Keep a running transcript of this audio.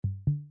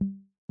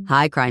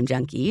Hi, Crime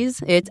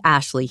Junkies. It's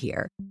Ashley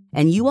here.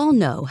 And you all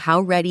know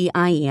how ready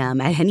I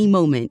am at any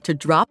moment to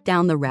drop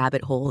down the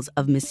rabbit holes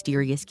of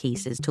mysterious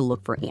cases to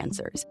look for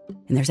answers.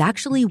 And there's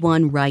actually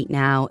one right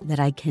now that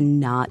I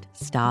cannot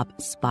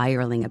stop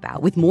spiraling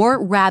about, with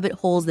more rabbit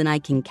holes than I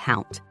can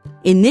count.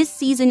 In this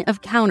season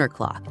of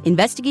Counterclock,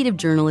 investigative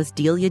journalist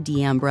Delia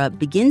D'Ambra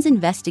begins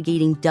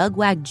investigating Doug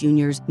Wag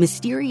Jr.'s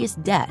mysterious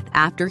death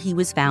after he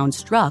was found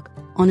struck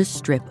on a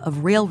strip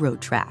of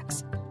railroad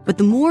tracks. But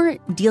the more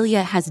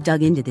Delia has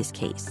dug into this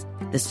case,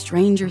 the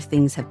stranger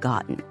things have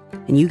gotten.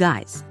 And you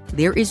guys,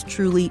 there is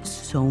truly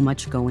so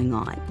much going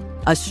on.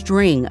 A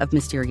string of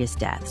mysterious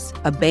deaths,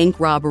 a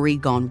bank robbery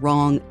gone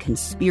wrong,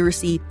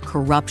 conspiracy,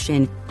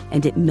 corruption,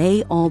 and it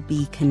may all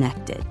be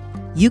connected.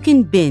 You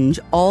can binge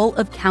all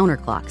of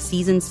Counterclock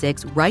Season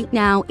 6 right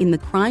now in the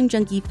Crime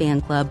Junkie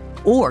fan club,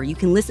 or you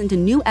can listen to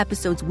new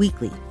episodes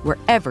weekly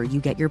wherever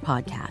you get your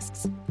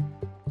podcasts.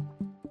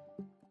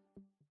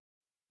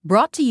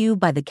 Brought to you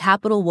by the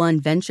Capital One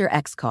Venture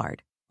X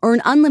card.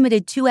 Earn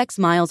unlimited 2x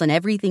miles on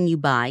everything you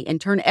buy and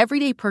turn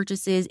everyday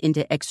purchases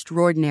into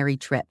extraordinary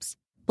trips.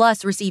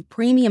 Plus, receive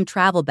premium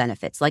travel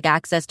benefits like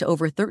access to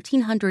over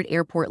 1,300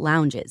 airport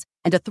lounges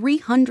and a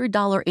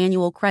 $300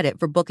 annual credit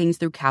for bookings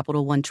through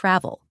Capital One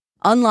Travel.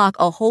 Unlock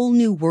a whole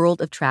new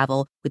world of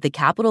travel with the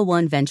Capital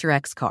One Venture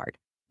X card.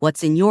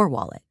 What's in your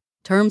wallet?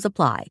 Terms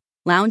apply.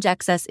 Lounge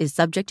access is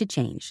subject to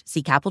change.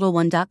 See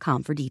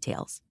CapitalOne.com for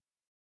details.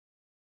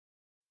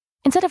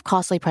 Instead of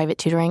costly private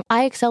tutoring,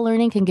 IXL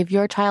Learning can give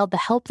your child the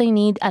help they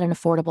need at an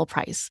affordable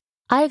price.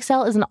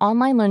 IXL is an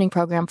online learning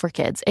program for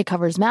kids. It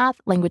covers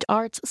math, language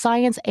arts,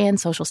 science, and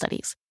social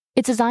studies.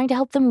 It's designed to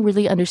help them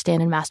really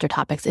understand and master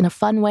topics in a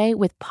fun way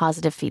with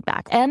positive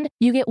feedback. And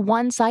you get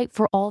one site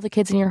for all the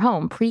kids in your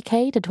home,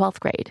 pre-K to 12th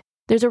grade.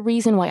 There's a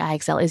reason why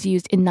IXL is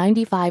used in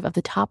 95 of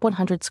the top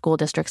 100 school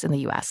districts in the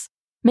U.S.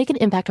 Make an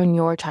impact on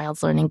your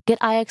child's learning. Get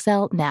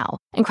IXL now.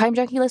 And Crime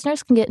Junkie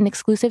listeners can get an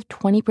exclusive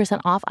 20%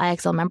 off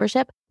IXL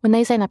membership when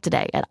they sign up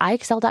today at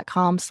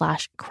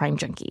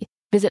IXL.com/CrimeJunkie.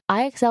 Visit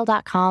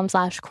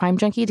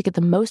IXL.com/CrimeJunkie to get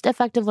the most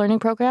effective learning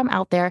program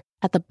out there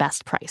at the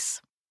best price.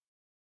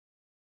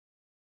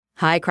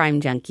 Hi, Crime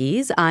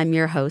Junkies. I'm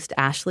your host,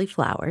 Ashley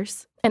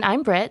Flowers. And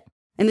I'm Britt.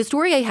 And the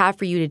story I have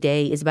for you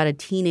today is about a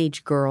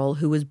teenage girl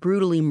who was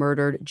brutally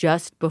murdered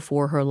just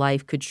before her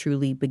life could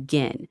truly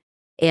begin,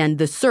 and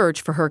the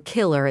search for her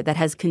killer that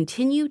has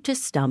continued to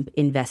stump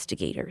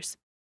investigators.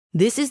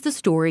 This is the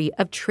story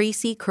of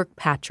Tracy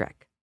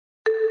Kirkpatrick.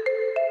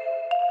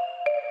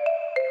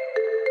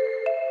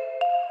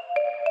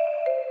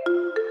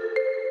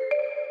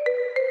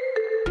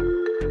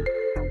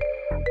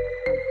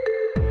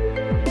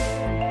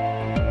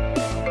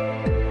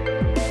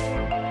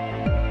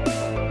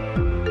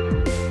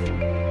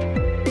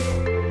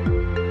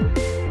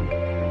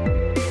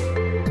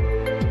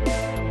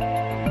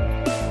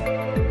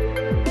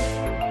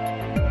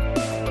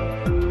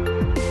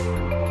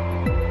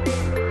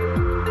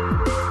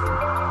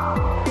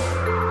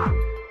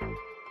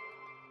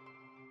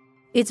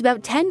 It's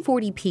about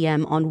 10:40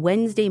 p.m. on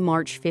Wednesday,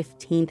 March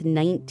 15th,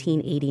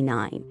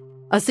 1989.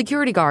 A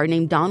security guard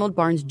named Donald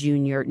Barnes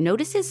Jr.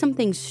 notices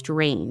something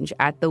strange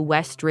at the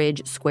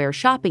Westridge Square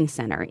Shopping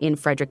Center in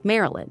Frederick,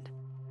 Maryland.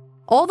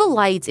 All the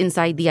lights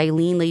inside the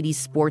Eileen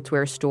Ladies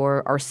Sportswear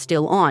store are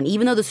still on,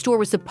 even though the store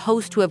was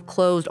supposed to have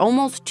closed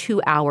almost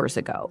 2 hours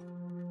ago.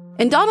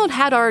 And Donald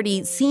had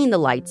already seen the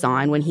lights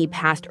on when he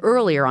passed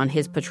earlier on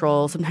his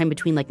patrol sometime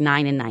between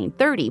 9 and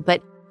 9:30,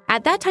 but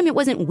at that time, it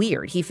wasn't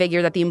weird. He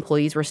figured that the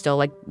employees were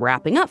still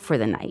wrapping up for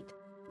the night.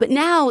 But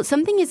now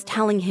something is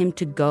telling him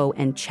to go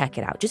and check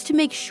it out just to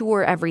make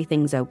sure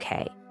everything's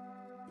okay.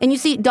 And you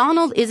see,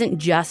 Donald isn't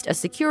just a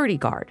security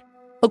guard.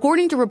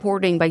 According to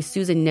reporting by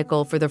Susan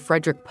Nickel for the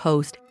Frederick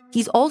Post,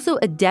 he's also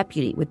a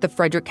deputy with the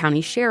Frederick County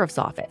Sheriff's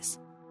Office.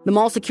 The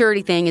mall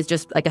security thing is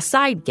just like a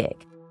side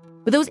gig.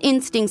 But those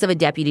instincts of a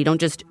deputy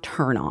don't just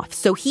turn off.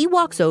 So he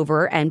walks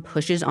over and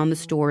pushes on the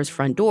store's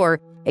front door,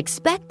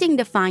 expecting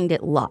to find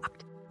it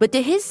locked. But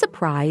to his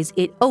surprise,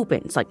 it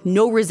opens,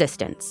 no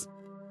resistance.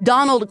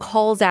 Donald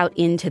calls out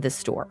into the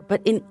store,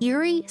 but an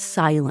eerie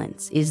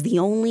silence is the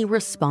only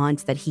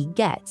response that he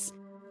gets.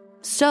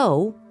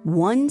 So,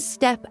 one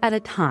step at a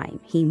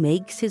time, he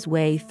makes his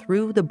way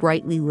through the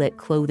brightly lit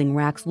clothing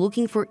racks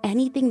looking for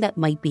anything that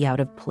might be out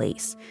of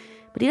place.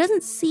 But he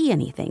doesn't see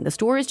anything. The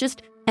store is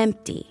just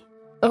empty.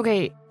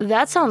 Okay,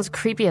 that sounds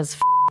creepy as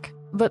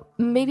but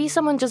maybe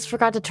someone just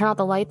forgot to turn out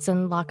the lights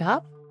and lock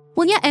up?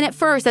 Well, yeah, and at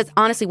first, that's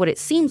honestly what it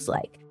seems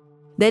like.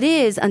 That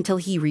is, until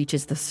he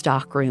reaches the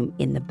stockroom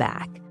in the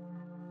back.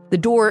 The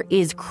door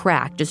is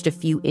cracked just a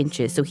few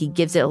inches, so he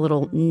gives it a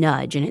little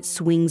nudge and it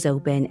swings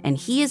open, and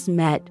he is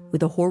met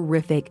with a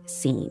horrific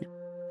scene.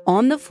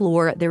 On the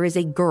floor, there is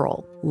a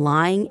girl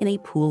lying in a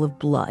pool of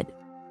blood.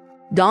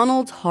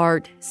 Donald's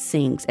heart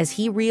sinks as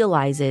he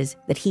realizes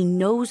that he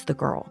knows the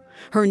girl.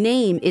 Her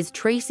name is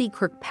Tracy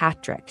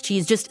Kirkpatrick. She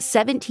is just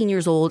 17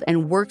 years old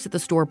and works at the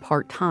store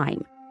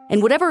part-time.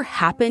 And whatever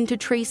happened to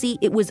Tracy,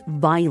 it was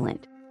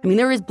violent.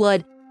 There is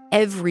blood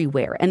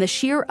everywhere, and the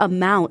sheer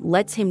amount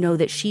lets him know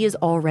that she is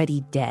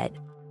already dead.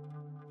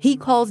 He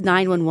calls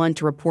 911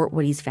 to report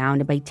what he's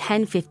found, and by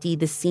 10:50,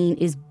 the scene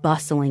is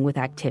bustling with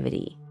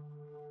activity.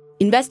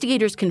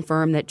 Investigators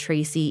confirm that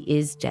Tracy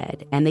is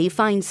dead, and they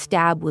find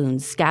stab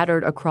wounds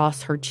scattered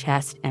across her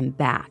chest and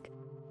back.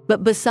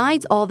 But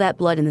besides all that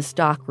blood in the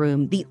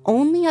stockroom, the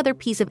only other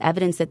piece of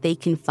evidence that they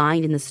can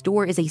find in the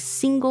store is a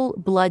single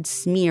blood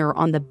smear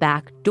on the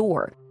back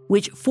door,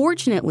 which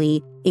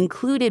fortunately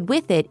included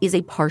with it is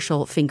a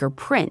partial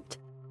fingerprint.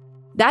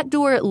 That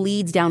door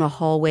leads down a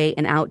hallway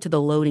and out to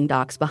the loading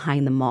docks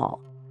behind the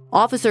mall.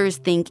 Officers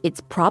think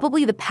it's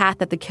probably the path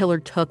that the killer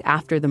took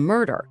after the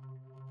murder.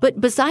 But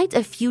besides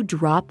a few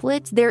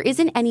droplets, there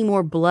isn't any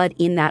more blood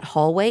in that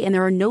hallway, and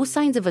there are no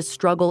signs of a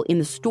struggle in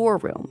the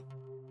storeroom.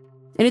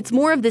 And it's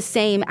more of the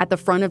same at the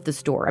front of the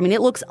store. I mean,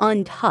 it looks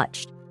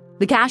untouched.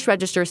 The cash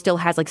register still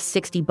has like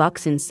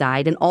 $60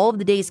 inside, and all of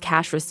the day's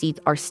cash receipts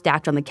are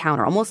stacked on the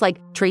counter, almost like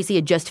Tracy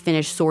had just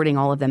finished sorting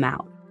all of them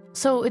out.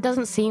 So it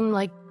doesn't seem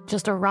like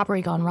just a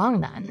robbery gone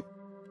wrong then?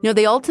 No,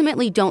 they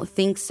ultimately don't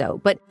think so,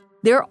 but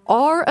there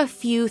are a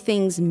few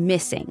things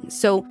missing.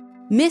 So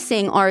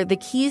missing are the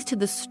keys to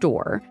the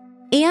store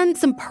and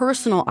some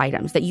personal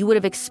items that you would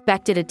have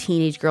expected a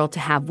teenage girl to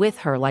have with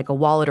her, like a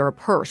wallet or a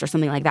purse or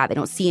something like that. They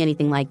don't see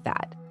anything like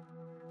that.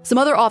 Some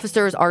other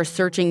officers are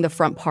searching the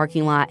front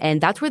parking lot, and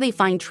that's where they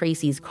find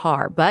Tracy's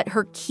car, but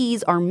her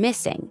keys are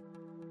missing.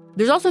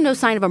 There's also no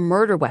sign of a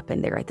murder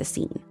weapon there at the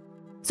scene.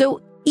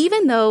 So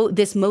even though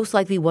this most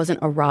likely wasn't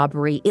a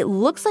robbery, it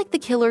looks like the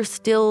killer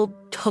still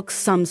took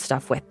some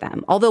stuff with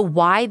them. Although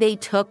why they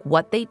took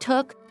what they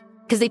took,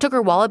 because they took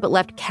her wallet but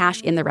left cash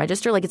in the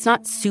register, like it's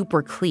not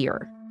super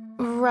clear.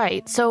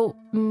 Right, so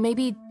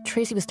maybe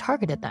Tracy was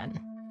targeted then.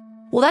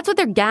 Well, that's what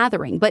they're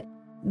gathering, but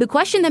the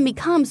question then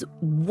becomes,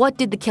 what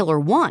did the killer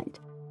want?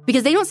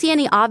 Because they don't see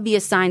any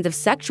obvious signs of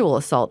sexual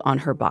assault on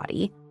her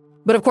body.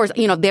 But of course,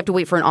 they have to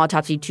wait for an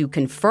autopsy to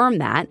confirm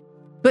that.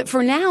 But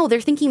for now,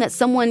 they're thinking that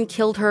someone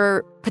killed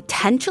her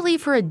potentially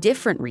for a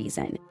different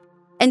reason.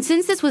 And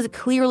since this was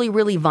clearly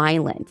really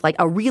violent, like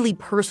a really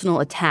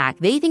personal attack,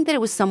 they think that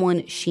it was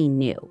someone she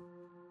knew.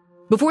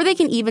 Before they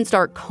can even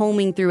start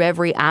combing through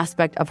every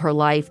aspect of her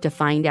life to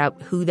find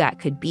out who that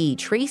could be,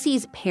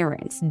 Tracy's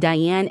parents,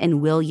 Diane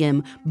and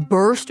William,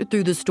 burst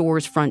through the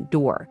store's front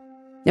door.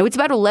 Now, it's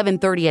about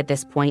 11:30 at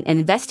this point, and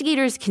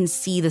investigators can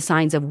see the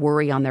signs of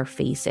worry on their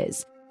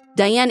faces.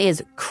 Diane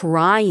is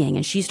crying,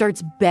 and she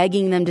starts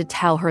begging them to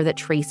tell her that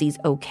Tracy's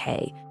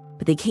okay.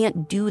 But they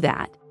can't do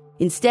that.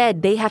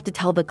 Instead, they have to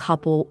tell the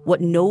couple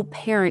what no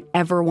parent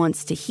ever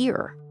wants to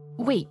hear.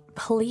 Wait,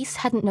 police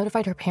hadn't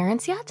notified her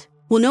parents yet?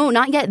 Well, no,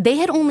 not yet. They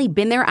had only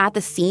been there at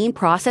the scene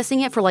processing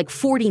it for like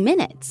 40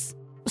 minutes.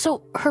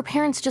 So her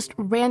parents just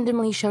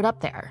randomly showed up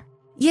there?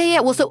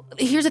 Yeah. Well, so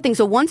here's the thing.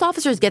 So once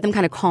officers get them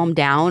kind of calmed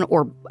down,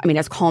 or,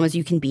 as calm as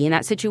you can be in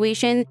that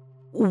situation,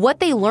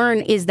 what they learn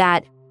is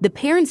that the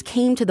parents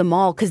came to the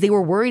mall because they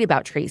were worried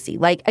about Tracy.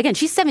 Like, again,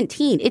 she's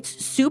 17. It's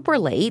super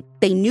late.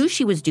 They knew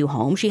she was due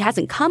home. She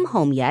hasn't come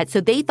home yet. So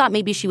they thought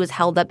maybe she was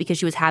held up because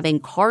she was having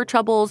car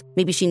troubles.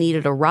 Maybe she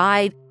needed a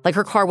ride. Like,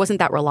 her car wasn't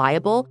that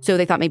reliable. So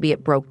they thought maybe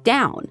it broke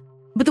down.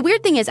 But the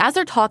weird thing is, as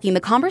they're talking,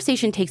 the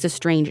conversation takes a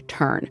strange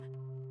turn.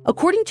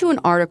 According to an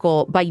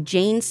article by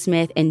Jane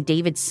Smith and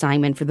David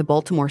Simon for the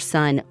Baltimore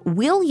Sun,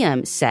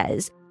 William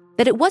says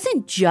that it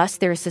wasn't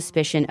just their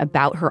suspicion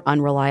about her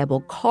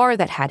unreliable car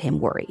that had him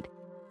worried.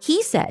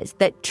 He says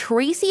that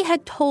Tracy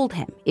had told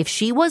him if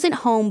she wasn't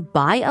home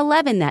by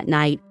 11 that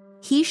night,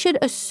 he should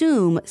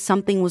assume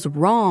something was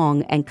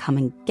wrong and come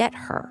and get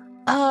her.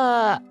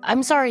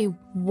 I'm sorry,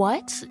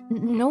 what?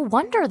 No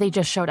wonder they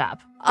just showed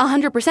up.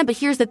 100%, but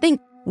here's the thing.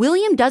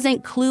 William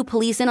doesn't clue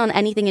police in on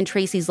anything in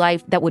Tracy's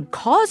life that would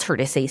cause her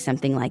to say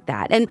something like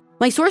that. And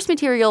my source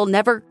material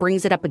never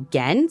brings it up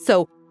again,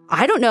 so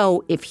I don't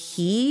know if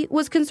he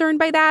was concerned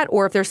by that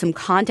or if there's some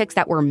context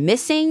that we're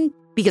missing,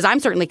 because I'm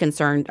certainly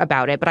concerned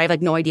about it, but I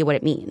have no idea what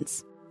it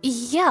means.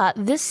 Yeah,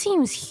 this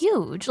seems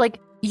huge. Like,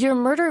 your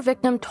murder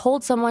victim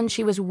told someone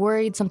she was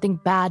worried something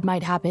bad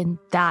might happen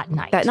that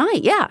night. That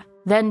night, yeah.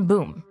 Then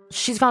boom,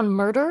 she's found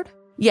murdered?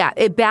 Yeah,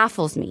 it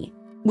baffles me,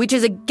 which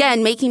is,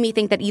 again, making me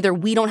think that either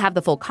we don't have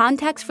the full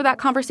context for that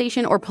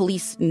conversation or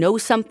police know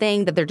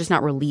something that they're just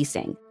not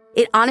releasing.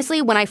 It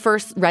honestly, when I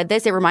first read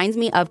this, it reminds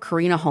me of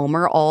Karina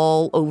Homer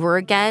all over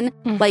again.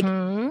 Mm-hmm.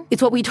 Like,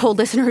 it's what we told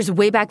listeners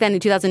way back then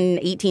in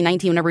 2018,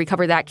 19, whenever we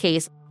covered that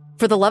case.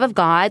 For the love of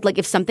God, like,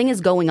 if something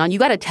is going on, you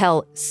got to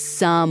tell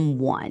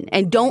someone.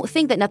 And don't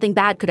think that nothing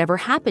bad could ever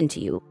happen to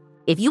you.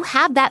 If you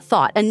have that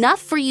thought,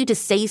 enough for you to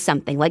say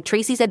something, like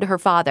Tracy said to her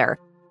father,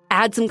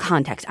 add some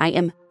context. I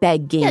am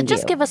begging you. Yeah,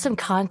 just give us some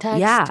context.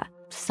 Yeah.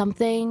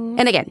 Something.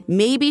 And again,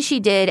 maybe she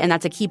did, and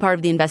that's a key part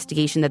of the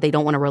investigation that they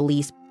don't want to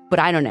release, but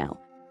I don't know.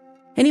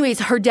 Anyways,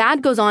 her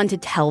dad goes on to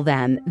tell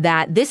them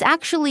that this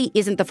actually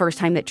isn't the first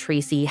time that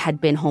Tracy had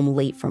been home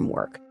late from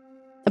work.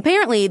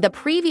 Apparently, the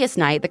previous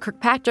night, the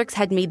Kirkpatricks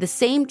had made the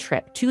same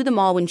trip to the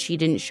mall when she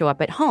didn't show up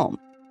at home,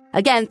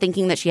 again,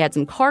 thinking that she had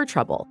some car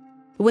trouble.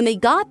 But when they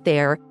got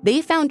there,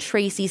 they found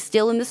Tracy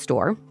still in the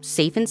store,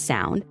 safe and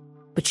sound,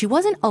 but she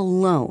wasn't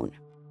alone.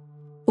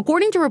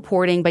 According to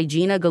reporting by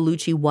Gina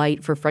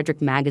Gallucci-White for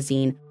Frederick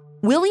Magazine,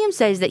 William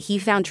says that he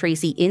found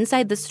Tracy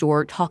inside the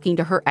store talking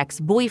to her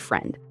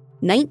ex-boyfriend,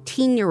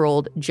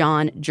 19-year-old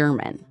John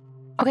German.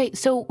 Okay,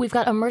 so we've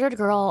got a murdered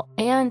girl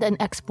and an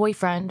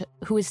ex-boyfriend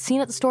who was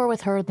seen at the store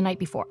with her the night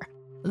before.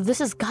 This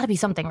has got to be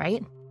something,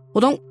 right?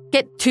 Well, don't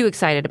get too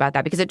excited about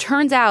that because it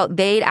turns out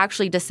they'd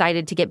actually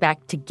decided to get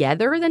back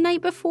together the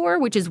night before,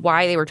 which is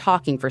why they were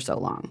talking for so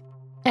long.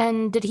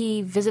 And did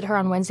he visit her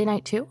on Wednesday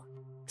night too?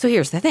 So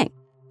here's the thing.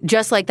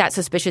 Just like that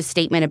suspicious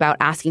statement about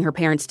asking her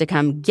parents to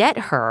come get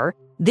her,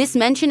 this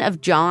mention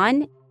of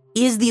John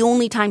is the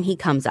only time he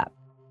comes up.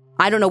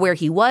 I don't know where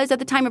he was at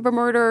the time of her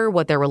murder,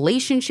 what their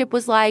relationship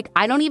was like.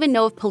 I don't even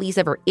know if police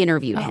ever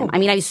interviewed him. I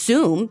mean, I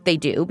assume they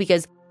do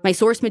because my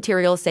source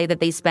materials say that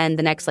they spend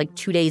the next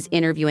 2 days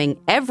interviewing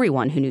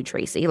everyone who knew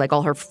Tracy, like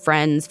all her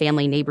friends,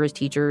 family, neighbors,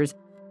 teachers,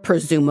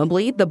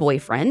 presumably the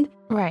boyfriend.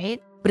 Right.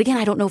 But again,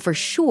 I don't know for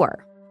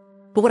sure.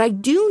 But what I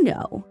do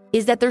know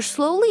is that they're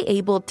slowly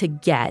able to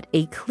get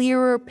a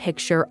clearer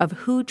picture of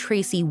who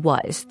Tracy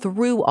was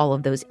through all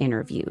of those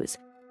interviews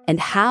and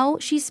how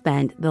she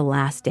spent the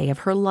last day of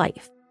her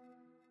life.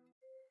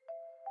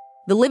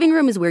 The living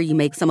room is where you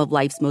make some of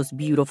life's most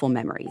beautiful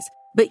memories,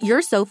 but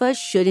your sofa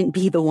shouldn't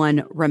be the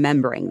one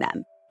remembering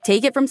them.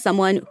 Take it from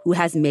someone who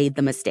has made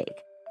the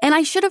mistake. And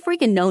I should have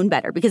freaking known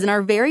better because in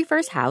our very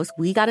first house,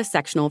 we got a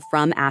sectional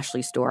from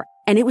Ashley Store,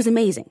 and it was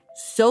amazing.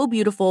 So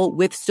beautiful,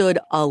 withstood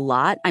a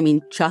lot. I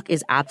mean, Chuck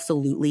is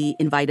absolutely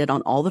invited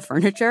on all the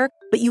furniture,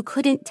 but you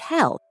couldn't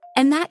tell.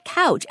 And that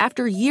couch,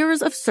 after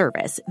years of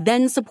service,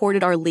 then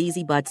supported our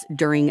lazy butts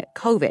during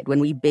COVID when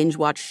we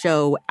binge-watched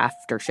show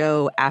after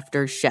show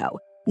after show.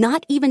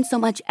 Not even so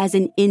much as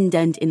an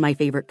indent in my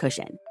favorite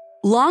cushion.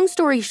 Long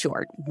story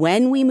short,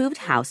 when we moved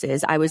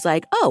houses, I was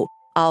like, oh,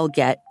 I'll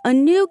get a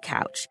new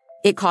couch.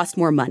 It costs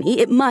more money.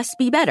 It must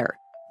be better.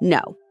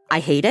 No, I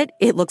hate it.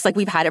 It looks like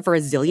we've had it for a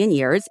zillion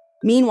years.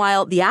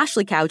 Meanwhile, the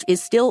Ashley couch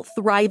is still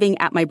thriving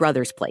at my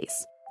brother's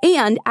place.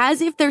 And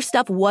as if their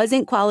stuff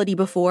wasn't quality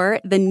before,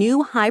 the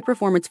new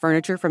high-performance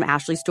furniture from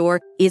Ashley Store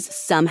is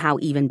somehow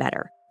even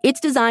better. It's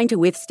designed to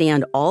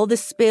withstand all the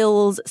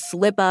spills,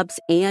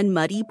 slip-ups, and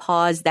muddy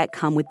paws that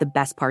come with the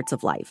best parts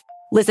of life.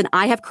 Listen,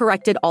 I have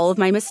corrected all of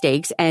my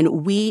mistakes,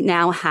 and we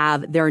now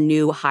have their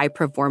new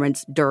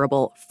high-performance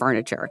durable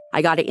furniture.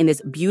 I got it in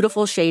this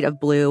beautiful shade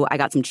of blue. I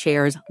got some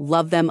chairs.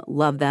 Love them,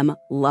 love them,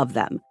 love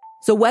them.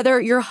 So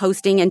whether you're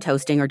hosting and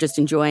toasting or just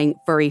enjoying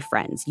furry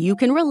friends, you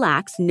can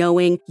relax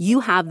knowing you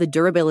have the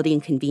durability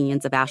and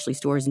convenience of Ashley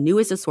Store's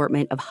newest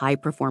assortment of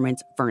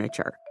high-performance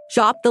furniture.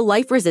 Shop the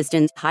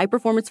life-resistant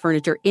high-performance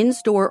furniture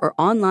in-store or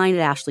online at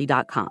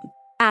ashley.com.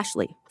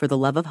 Ashley, for the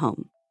love of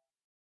home.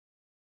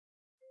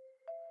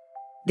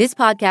 This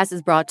podcast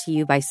is brought to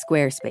you by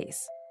Squarespace.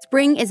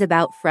 Spring is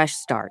about fresh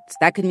starts.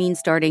 That could mean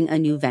starting a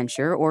new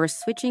venture or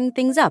switching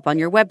things up on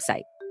your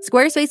website.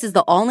 Squarespace is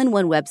the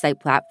all-in-one website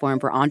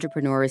platform for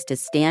entrepreneurs to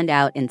stand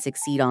out and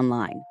succeed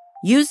online.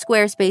 Use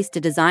Squarespace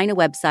to design a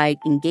website,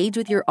 engage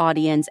with your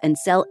audience, and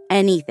sell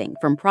anything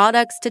from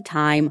products to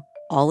time,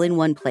 all in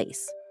one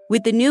place.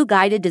 With the new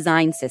guided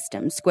design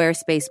system,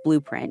 Squarespace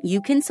Blueprint, you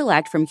can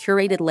select from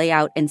curated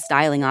layout and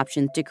styling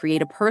options to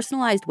create a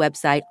personalized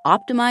website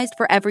optimized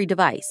for every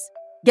device.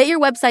 Get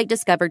your website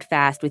discovered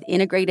fast with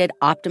integrated,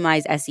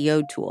 optimized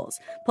SEO tools.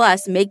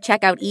 Plus, make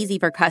checkout easy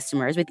for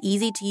customers with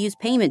easy-to-use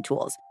payment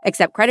tools.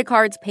 Accept credit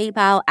cards,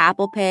 PayPal,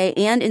 Apple Pay,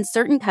 and in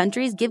certain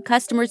countries, give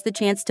customers the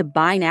chance to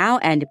buy now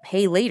and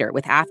pay later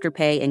with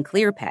Afterpay and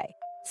ClearPay.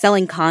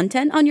 Selling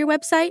content on your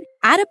website?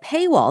 Add a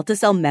paywall to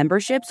sell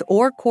memberships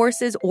or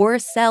courses or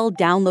sell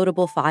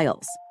downloadable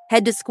files.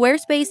 Head to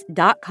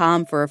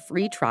squarespace.com for a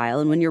free trial,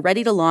 and when you're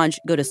ready to launch,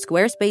 go to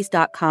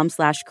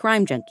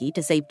squarespace.com/crimejunkie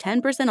to save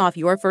 10% off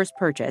your first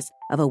purchase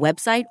of a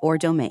website or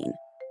domain.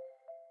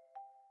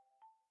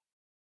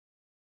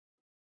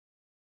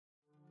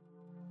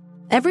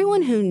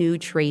 Everyone who knew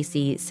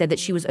Tracy said that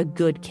she was a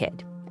good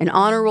kid, an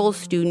honor roll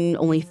student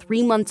only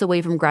 3 months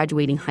away from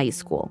graduating high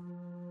school.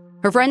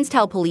 Her friends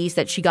tell police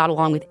that she got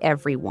along with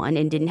everyone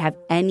and didn't have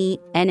any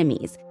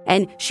enemies,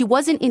 and she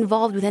wasn't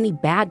involved with any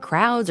bad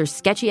crowds or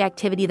sketchy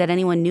activity that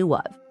anyone knew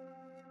of.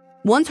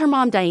 Once her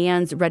mom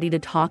Diane's ready to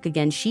talk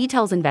again, she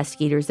tells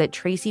investigators that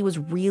Tracy was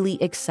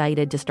really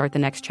excited to start the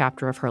next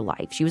chapter of her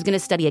life. She was going to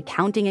study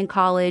accounting in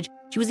college.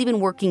 She was even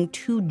working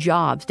 2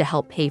 jobs to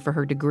help pay for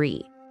her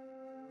degree.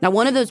 Now,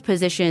 one of those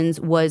positions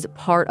was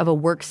part of a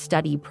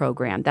work-study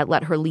program that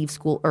let her leave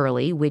school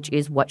early, which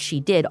is what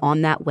she did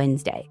on that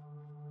Wednesday.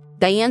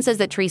 Diane says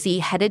that Tracy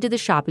headed to the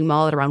shopping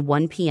mall at around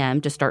 1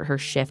 p.m. to start her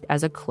shift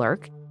as a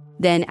clerk.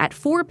 Then at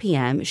 4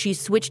 p.m., she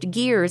switched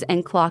gears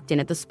and clocked in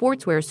at the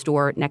sportswear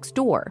store next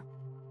door.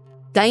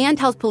 Diane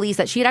tells police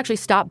that she had actually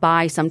stopped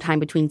by sometime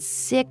between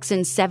 6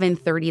 and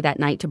 7:30 that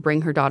night to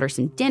bring her daughter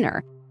some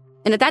dinner.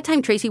 And at that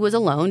time, Tracy was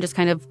alone, just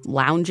kind of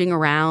lounging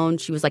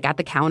around. She was at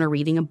the counter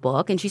reading a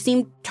book, and she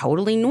seemed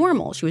totally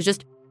normal. She was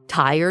just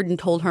tired and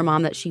told her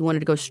mom that she wanted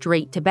to go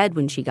straight to bed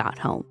when she got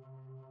home.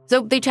 So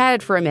they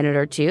chatted for a minute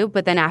or two,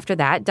 but then after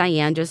that,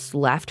 Diane just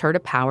left her to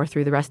power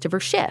through the rest of her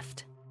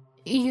shift.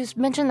 You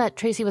mentioned that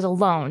Tracy was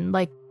alone.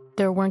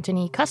 there weren't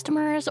any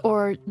customers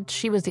or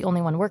she was the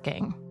only one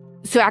working?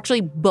 So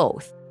actually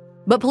both.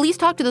 But police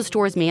talked to the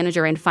store's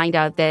manager and find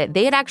out that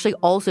they had actually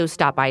also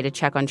stopped by to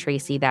check on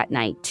Tracy that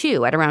night,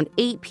 too, at around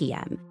 8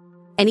 p.m.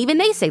 And even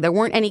they say there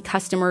weren't any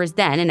customers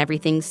then and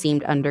everything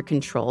seemed under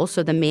control,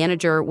 so the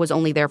manager was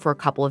only there for a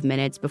couple of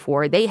minutes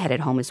before they headed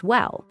home as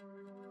well.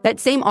 That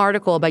same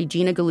article by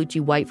Gina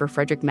Gallucci-White for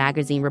Frederick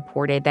Magazine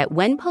reported that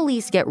when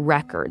police get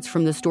records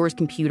from the store's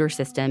computer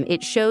system,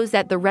 it shows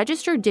that the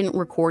register didn't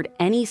record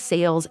any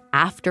sales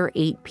after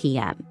 8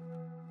 p.m.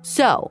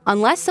 So,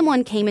 unless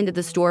someone came into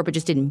the store but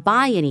just didn't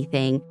buy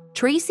anything,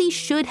 Tracy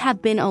should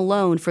have been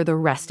alone for the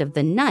rest of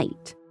the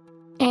night.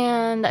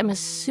 And I'm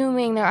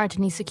assuming there aren't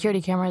any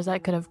security cameras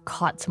that could have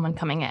caught someone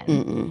coming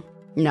in.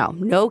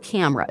 No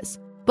cameras.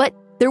 But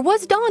there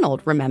was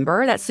Donald,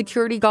 remember? That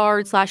security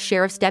guard /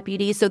 sheriff's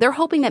deputy. So they're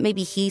hoping that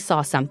maybe he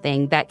saw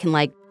something that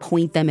can,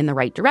 point them in the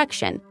right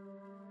direction.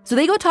 So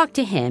they go talk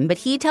to him, but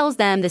he tells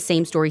them the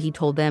same story he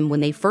told them when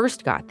they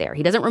first got there.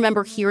 He doesn't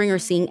remember hearing or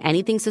seeing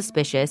anything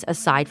suspicious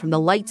aside from the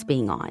lights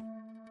being on.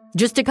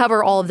 Just to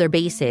cover all of their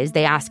bases,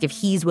 they ask if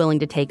he's willing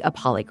to take a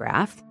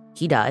polygraph.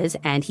 He does,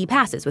 and he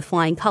passes with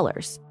flying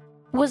colors.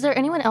 Was there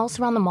anyone else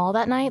around the mall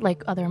that night,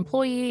 like other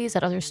employees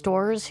at other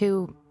stores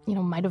who,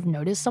 might have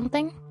noticed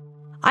something?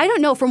 I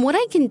don't know. From what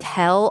I can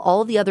tell,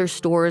 all the other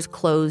stores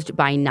closed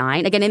by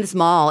 9. Again, in this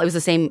mall, it was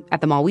the same at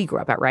the mall we grew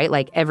up at,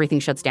 right? Everything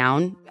shuts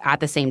down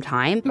at the same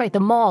time. Right, the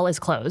mall is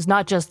closed,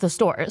 not just the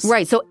stores.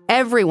 Right, so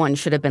everyone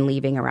should have been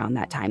leaving around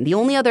that time. The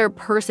only other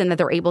person that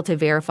they're able to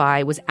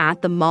verify was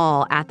at the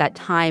mall at that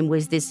time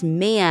was this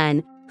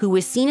man who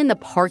was seen in the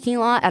parking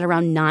lot at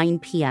around 9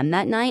 p.m.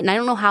 that night. And I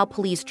don't know how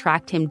police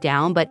tracked him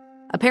down, but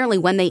apparently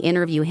when they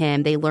interview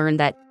him, they learned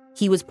that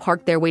he was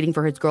parked there waiting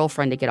for his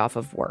girlfriend to get off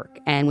of work.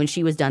 And when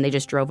she was done, they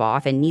just drove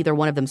off, and neither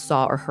one of them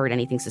saw or heard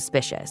anything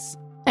suspicious.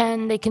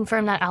 And they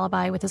confirmed that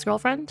alibi with his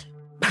girlfriend?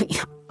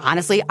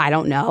 Honestly, I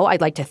don't know.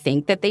 I'd like to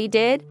think that they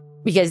did,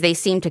 because they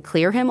seemed to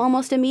clear him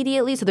almost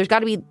immediately. So there's got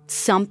to be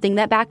something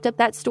that backed up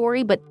that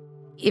story. But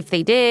if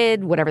they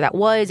did, whatever that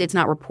was, it's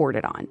not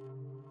reported on.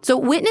 So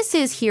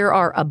witnesses here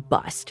are a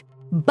bust.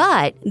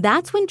 But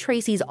that's when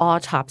Tracy's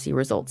autopsy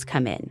results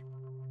come in.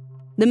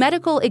 The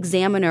medical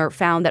examiner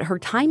found that her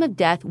time of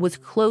death was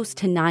close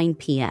to 9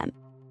 p.m.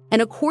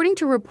 And according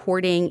to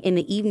reporting in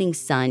the Evening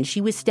Sun, she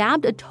was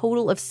stabbed a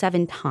total of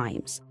 7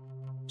 times.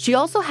 She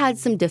also had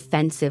some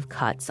defensive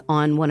cuts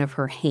on one of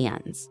her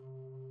hands.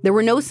 There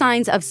were no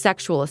signs of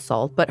sexual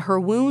assault, but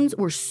her wounds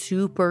were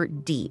super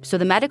deep. So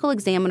the medical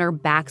examiner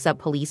backs up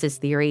police's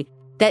theory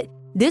that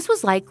this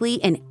was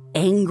likely an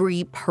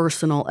angry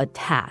personal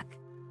attack.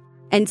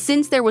 And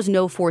since there was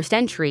no forced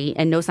entry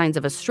and no signs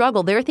of a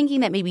struggle, they're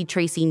thinking that maybe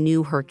Tracy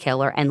knew her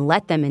killer and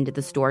let them into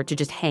the store to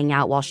just hang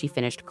out while she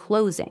finished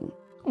closing.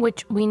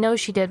 Which we know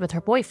she did with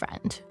her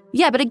boyfriend.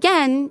 Yeah, but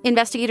again,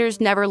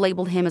 investigators never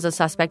labeled him as a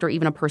suspect or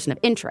even a person of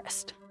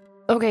interest.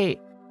 Okay,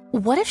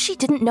 what if she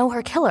didn't know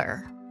her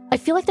killer? I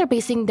feel like they're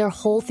basing their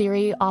whole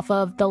theory off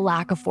of the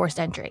lack of forced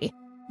entry.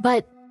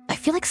 But I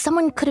feel like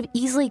someone could have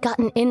easily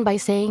gotten in by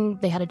saying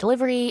they had a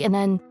delivery and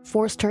then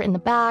forced her in the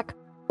back.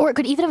 Or it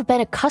could even have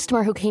been a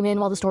customer who came in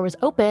while the store was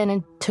open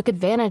and took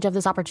advantage of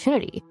this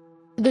opportunity.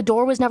 The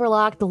door was never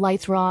locked, the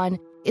lights were on.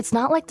 It's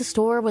not like the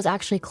store was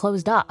actually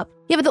closed up.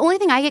 Yeah, but the only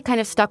thing I get kind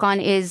of stuck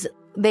on is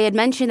they had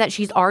mentioned that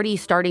she's already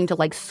starting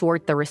to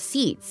sort the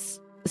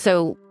receipts.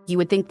 So you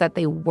would think that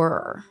they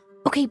were.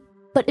 Okay,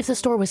 but if the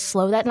store was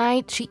slow that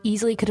night, she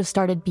easily could have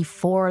started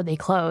before they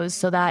closed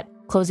so that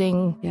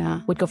closing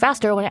would go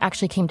faster when it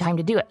actually came time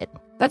to do it.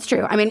 That's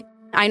true. I mean,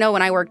 I know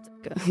when I worked,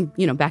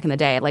 back in the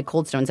day at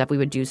Cold Stone stuff, we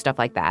would do stuff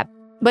like that.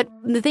 But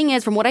the thing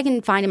is, from what I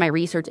can find in my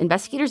research,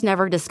 investigators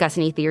never discuss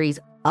any theories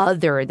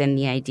other than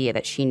the idea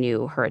that she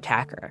knew her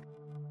attacker.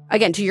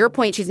 Again, to your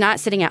point, she's not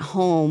sitting at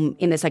home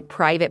in this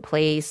private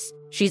place.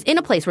 She's in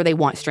a place where they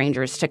want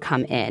strangers to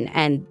come in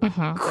and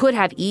could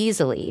have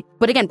easily.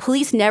 But again,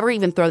 police never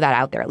even throw that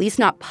out there, at least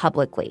not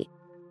publicly.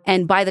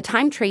 And by the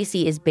time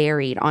Tracy is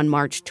buried on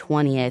March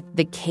 20th,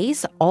 the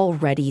case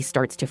already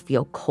starts to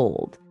feel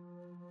cold.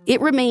 It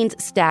remains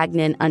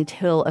stagnant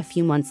until a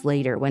few months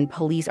later when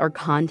police are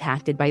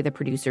contacted by the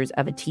producers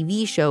of a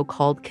TV show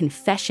called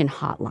Confession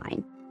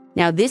Hotline.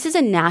 Now, this is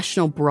a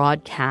national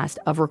broadcast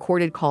of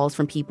recorded calls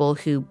from people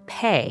who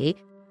pay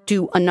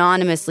to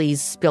anonymously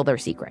spill their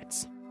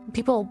secrets.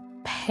 People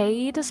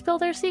pay to spill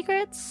their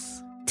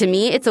secrets? To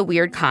me, it's a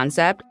weird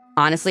concept.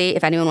 Honestly,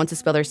 if anyone wants to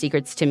spill their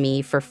secrets to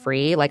me for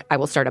free, I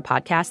will start a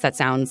podcast. That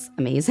sounds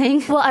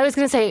amazing. Well, I was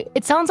going to say,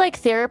 it sounds like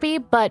therapy,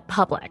 but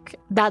public.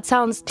 That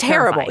sounds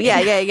terrible.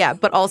 Yeah.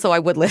 But also, I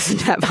would listen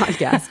to that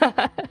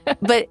podcast.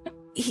 But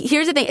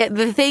here's the thing.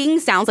 The thing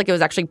sounds like it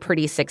was actually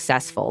pretty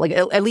successful,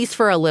 at least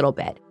for a little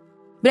bit.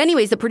 But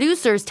anyways, the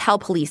producers tell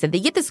police that they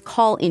get this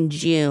call in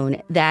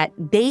June that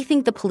they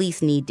think the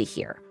police need to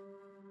hear.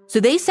 So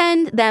they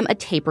send them a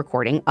tape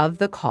recording of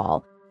the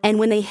call. And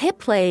when they hit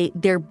play,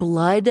 their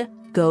blood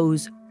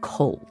goes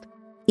cold.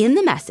 In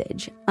the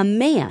message, a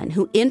man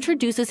who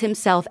introduces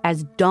himself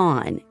as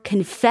Don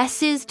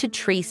confesses to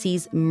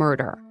Tracy's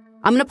murder.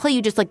 I'm going to play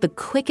you just the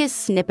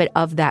quickest snippet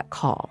of that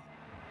call.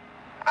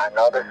 I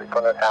know this is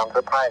going to sound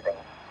surprising,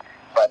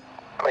 but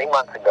 3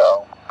 months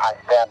ago, I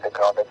stabbed a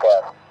girl to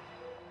death.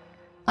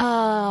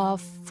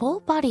 Full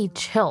body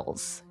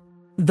chills.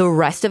 The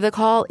rest of the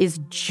call is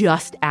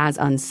just as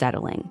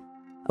unsettling.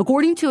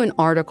 According to an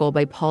article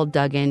by Paul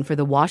Duggan for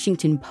the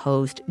Washington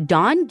Post,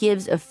 Don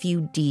gives a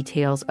few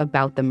details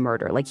about the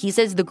murder. Like, he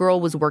says the girl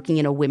was working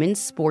in a women's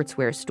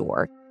sportswear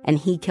store and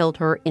he killed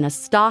her in a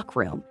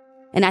stockroom.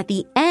 And at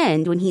the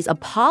end, when he's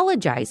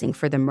apologizing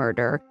for the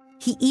murder,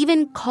 he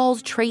even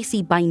calls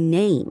Tracy by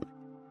name.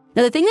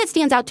 Now, the thing that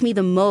stands out to me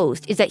the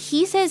most is that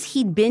he says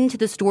he'd been to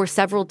the store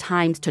several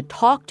times to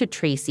talk to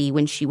Tracy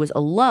when she was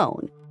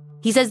alone.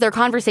 He says their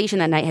conversation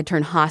that night had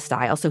turned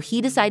hostile, so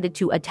he decided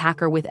to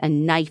attack her with a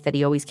knife that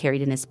he always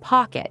carried in his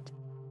pocket.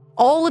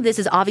 All of this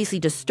is obviously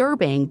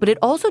disturbing, but it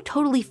also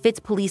totally fits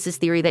police's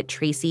theory that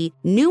Tracy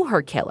knew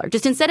her killer.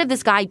 Just instead of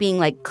this guy being,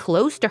 like,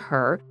 close to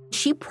her,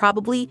 she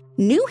probably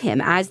knew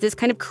him as this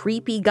kind of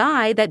creepy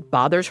guy that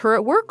bothers her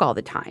at work all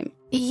the time.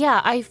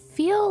 Yeah, I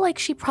feel like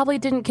she probably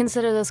didn't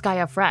consider this guy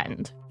a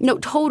friend. No,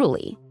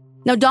 totally.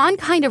 Now, Don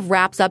kind of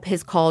wraps up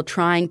his call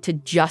trying to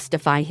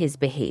justify his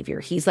behavior.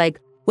 He's like,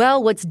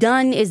 well, what's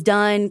done is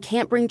done.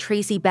 Can't bring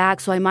Tracy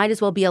back, so I might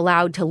as well be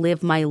allowed to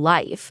live my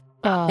life.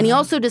 And he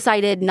also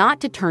decided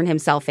not to turn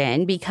himself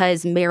in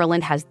because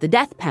Maryland has the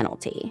death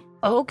penalty.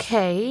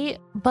 Okay,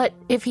 but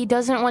if he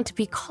doesn't want to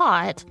be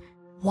caught,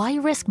 why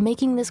risk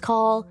making this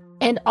call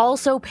and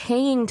also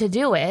paying to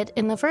do it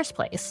in the first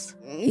place?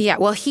 Yeah,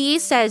 well, he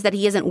says that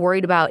he isn't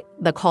worried about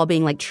the call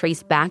being, like,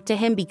 traced back to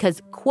him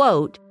because,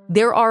 quote,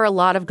 there are a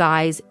lot of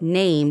guys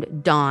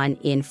named Don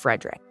in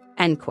Frederick,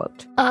 end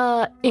quote.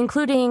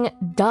 Including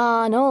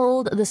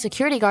Donald, the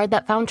security guard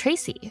that found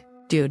Tracy.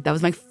 Dude, that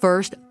was my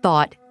first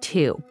thought,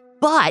 too.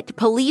 But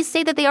police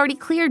say that they already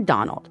cleared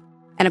Donald.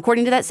 And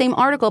according to that same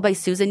article by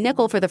Susan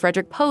Nickel for the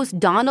Frederick Post,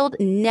 Donald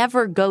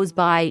never goes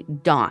by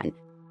Don.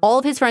 All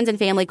of his friends and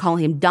family call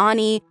him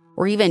Donnie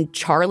or even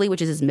Charlie,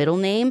 which is his middle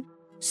name.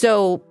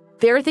 So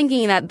they're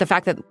thinking that the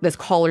fact that this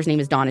caller's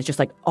name is Don is just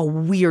like a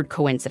weird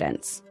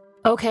coincidence.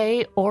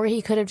 Okay, or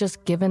he could have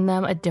just given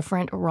them a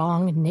different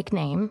wrong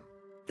nickname.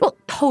 Well,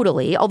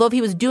 totally. Although if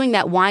he was doing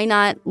that, why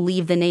not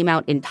leave the name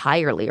out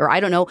entirely? Or, I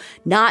don't know,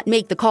 not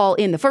make the call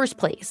in the first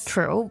place?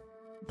 True.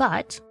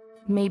 But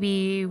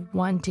maybe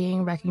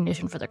wanting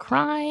recognition for the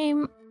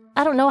crime?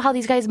 I don't know how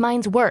these guys'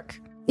 minds work.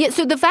 Yeah,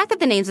 so the fact that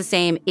the name's the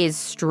same is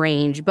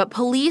strange, but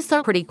police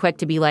are pretty quick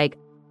to be like,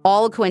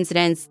 all a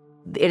coincidence,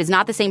 it is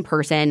not the same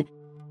person.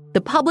 The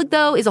public,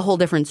 though, is a whole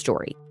different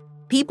story.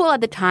 People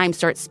at the time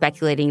start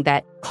speculating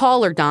that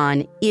caller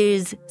Don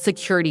is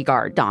security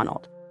guard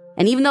Donald.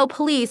 And even though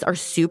police are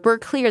super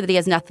clear that he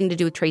has nothing to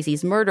do with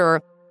Tracy's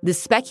murder, the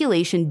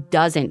speculation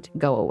doesn't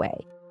go away.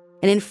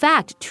 And in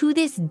fact, to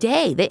this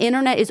day, the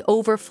internet is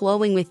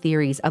overflowing with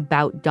theories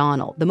about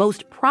Donald, the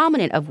most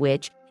prominent of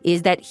which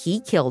is that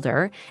he killed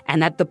her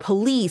and that the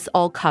police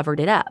all covered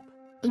it up.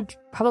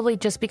 Probably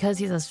just because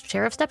he's a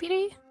sheriff's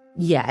deputy?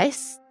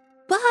 Yes,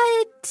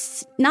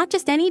 but not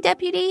just any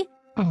deputy.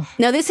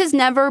 Now, this has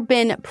never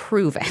been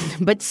proven,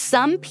 but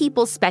some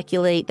people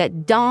speculate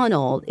that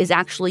Donald is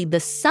actually the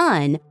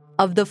son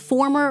of the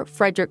former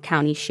Frederick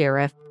County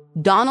Sheriff,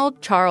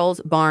 Donald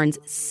Charles Barnes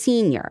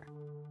Sr.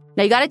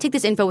 Now, you got to take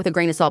this info with a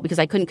grain of salt because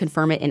I couldn't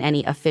confirm it in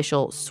any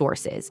official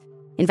sources.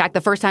 In fact,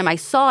 the first time I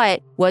saw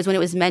it was when it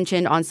was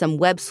mentioned on some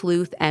web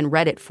sleuth and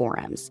Reddit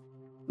forums.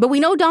 But we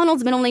know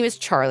Donald's middle name is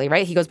Charlie,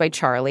 right? He goes by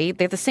Charlie.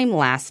 They have the same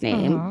last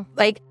name. Mm-hmm.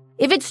 Like,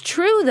 if it's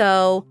true,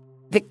 though,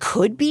 that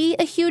could be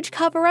a huge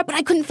cover-up, but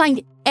I couldn't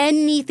find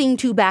anything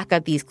to back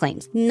up these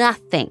claims.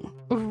 Nothing.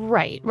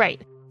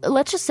 Right.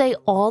 Let's just say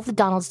all the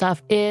Donald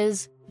stuff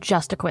is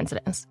just a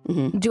coincidence.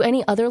 Mm-hmm. Do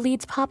any other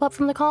leads pop up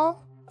from the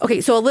call? Okay,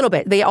 so a little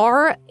bit. They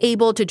are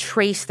able to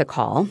trace the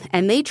call,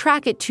 and they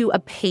track it to a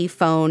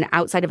payphone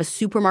outside of a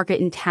supermarket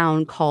in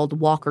town called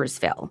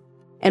Walkersville.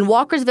 And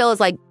Walkersville is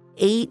like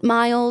 8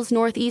 miles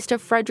northeast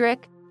of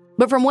Frederick.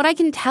 But from what I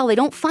can tell, they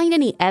don't find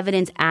any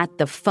evidence at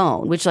the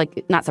phone, which,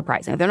 like, not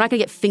surprising. They're not going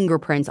to get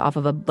fingerprints off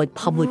of a, like,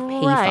 public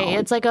payphone. Right,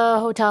 it's like a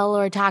hotel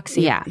or a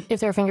taxi. Yeah. If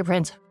there are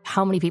fingerprints,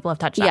 how many people have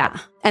touched that? Yeah,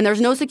 and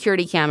there's no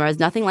security cameras,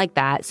 nothing like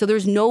that. So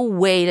there's no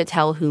way to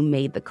tell who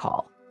made the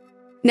call.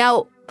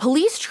 Now,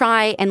 police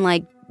try and,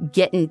 like,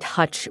 get in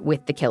touch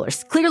with the killer.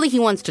 Clearly, he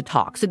wants to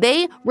talk. So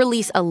they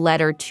release a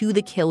letter to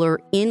the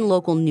killer in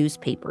local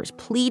newspapers,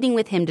 pleading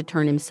with him to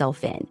turn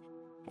himself in.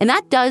 And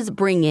that does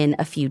bring in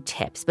a few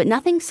tips, but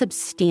nothing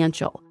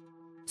substantial.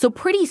 So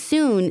pretty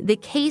soon, the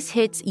case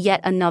hits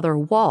yet another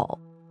wall.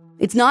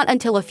 It's not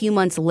until a few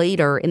months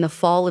later, in the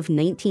fall of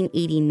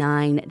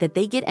 1989, that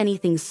they get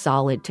anything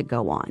solid to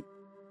go on.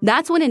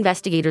 That's when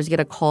investigators get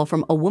a call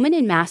from a woman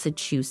in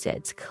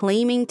Massachusetts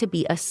claiming to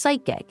be a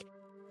psychic.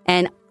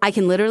 And I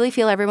can literally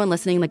feel everyone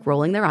listening like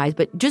rolling their eyes,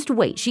 but just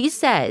wait. She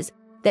says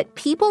that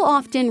people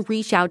often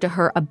reach out to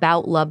her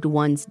about loved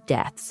ones'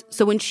 deaths.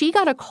 So when she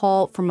got a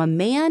call from a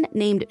man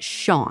named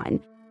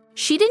Sean,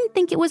 she didn't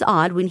think it was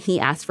odd when he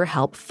asked for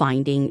help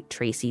finding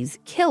Tracy's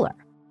killer.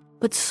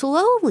 But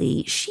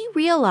slowly, she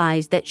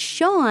realized that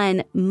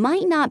Sean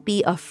might not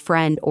be a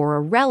friend or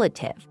a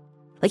relative.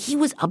 Like, he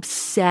was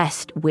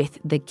obsessed with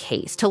the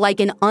case to like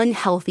an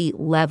unhealthy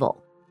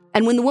level.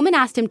 And when the woman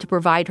asked him to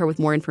provide her with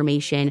more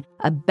information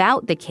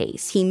about the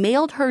case, he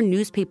mailed her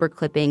newspaper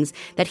clippings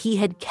that he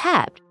had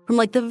kept from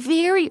like the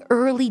very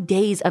early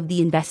days of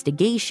the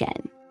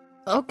investigation.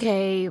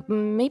 Okay,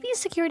 maybe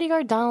security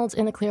guard Donald's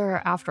in the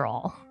clear after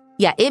all.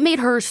 Yeah, it made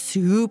her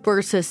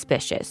super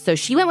suspicious. So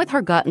she went with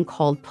her gut and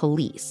called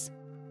police.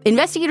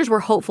 Investigators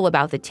were hopeful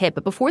about the tip,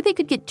 but before they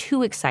could get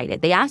too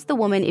excited, they asked the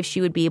woman if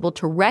she would be able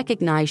to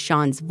recognize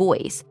Sean's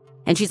voice.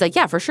 And she's like,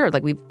 yeah, for sure.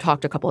 Like, we've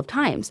talked a couple of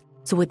times.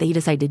 So what they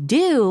decided to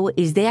do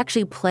is they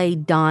actually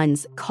played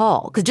Don's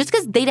call. Because just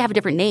because they'd have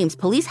different names,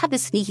 police have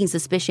this sneaking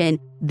suspicion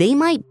they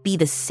might be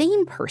the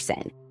same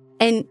person.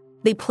 And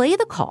they play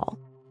the call.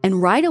 And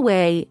right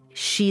away,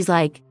 she's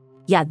like,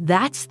 yeah,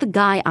 that's the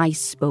guy I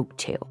spoke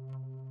to.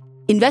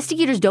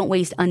 Investigators don't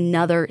waste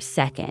another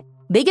second.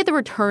 They get the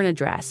return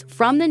address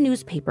from the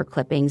newspaper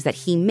clippings that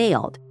he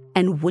mailed.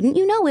 And wouldn't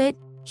you know it,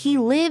 he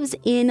lives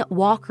in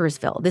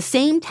Walkersville, the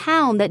same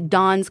town that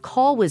Don's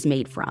call was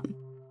made from.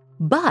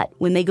 But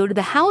when they go to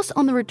the house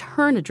on the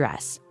return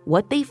address,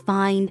 what they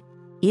find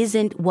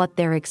isn't what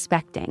they're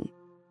expecting.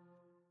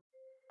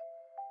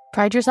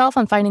 Pride yourself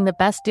on finding the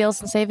best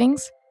deals and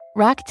savings?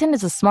 Rakuten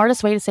is the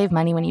smartest way to save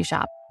money when you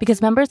shop, because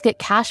members get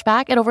cash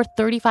back at over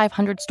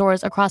 3,500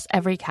 stores across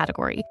every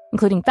category,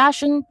 including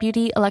fashion,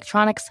 beauty,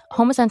 electronics,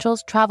 home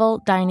essentials,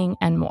 travel, dining,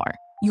 and more.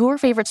 Your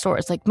favorite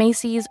stores like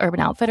Macy's, Urban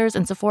Outfitters,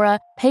 and Sephora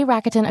pay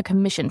Rakuten a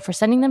commission for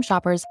sending them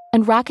shoppers,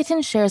 and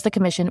Rakuten shares the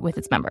commission with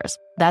its members.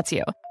 That's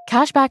you.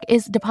 Cashback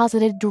is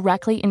deposited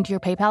directly into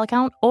your PayPal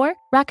account, or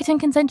Rakuten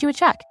can send you a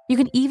check. You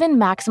can even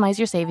maximize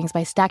your savings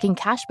by stacking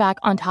cashback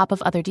on top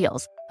of other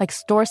deals, like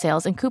store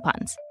sales and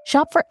coupons.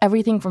 Shop for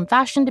everything from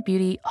fashion to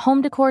beauty,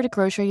 home decor to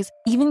groceries,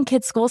 even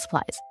kids' school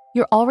supplies.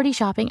 You're already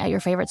shopping at your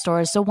favorite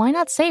stores, so why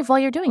not save while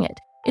you're doing it?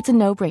 It's a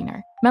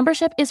no-brainer.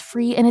 Membership is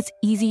free and it's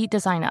easy to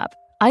sign up.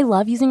 I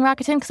love using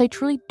Rakuten because I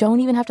truly don't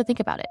even have to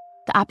think about it.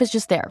 The app is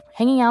just there,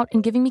 hanging out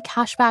and giving me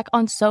cash back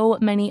on so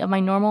many of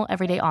my normal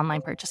everyday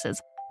online purchases.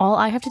 All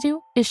I have to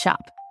do is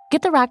shop.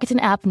 Get the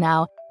Rakuten app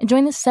now and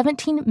join the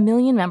 17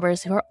 million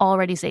members who are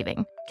already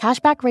saving.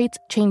 Cashback rates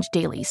change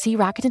daily. See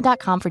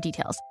Rakuten.com for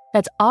details.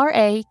 That's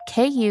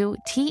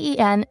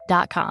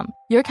RAKUTEN.com.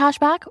 Your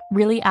cashback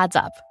really adds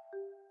up.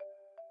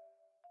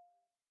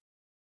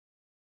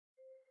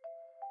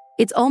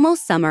 It's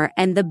almost summer,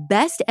 and the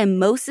best and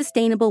most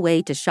sustainable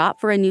way to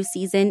shop for a new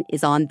season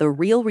is on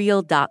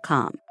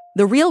TheRealReal.com.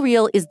 The Real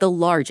Real is the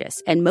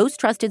largest and most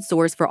trusted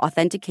source for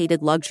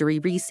authenticated luxury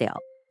resale.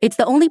 It's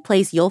the only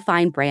place you'll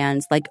find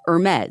brands like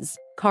Hermes,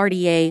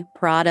 Cartier,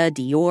 Prada,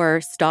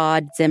 Dior,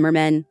 Staud,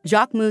 Zimmermann,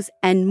 Jacquemus,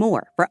 and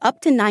more for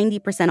up to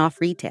 90%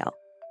 off retail.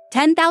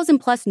 10,000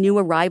 plus new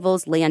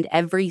arrivals land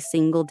every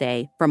single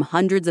day from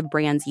hundreds of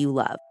brands you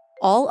love,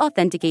 all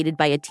authenticated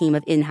by a team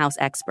of in-house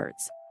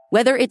experts.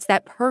 Whether it's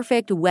that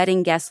perfect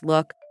wedding guest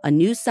look, a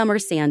new summer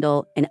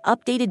sandal, an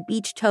updated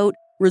beach tote,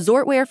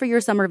 resort wear for your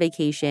summer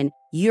vacation,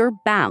 you're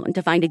bound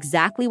to find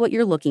exactly what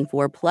you're looking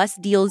for, plus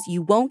deals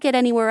you won't get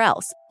anywhere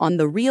else on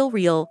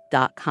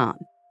TheRealReal.com.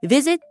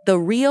 Visit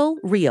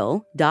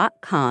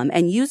TheRealReal.com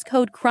and use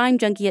code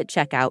CrimeJunkie at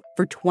checkout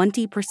for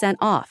 20%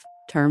 off.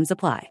 Terms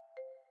apply.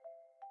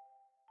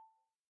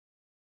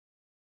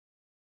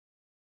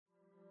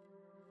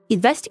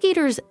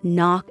 Investigators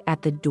knock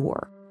at the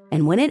door,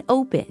 and when it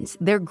opens,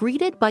 they're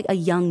greeted by a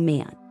young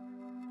man.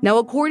 Now,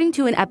 according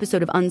to an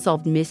episode of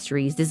Unsolved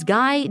Mysteries, this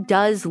guy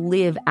does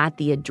live at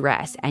the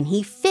address, and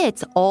he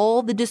fits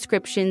all the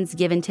descriptions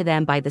given to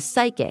them by the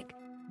psychic.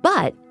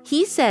 But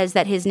he says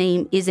that his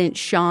name isn't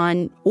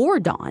Sean or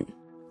Don.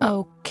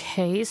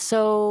 Okay,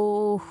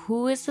 so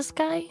who is this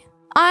guy?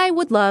 I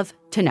would love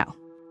to know.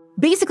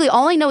 Basically,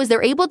 all I know is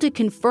they're able to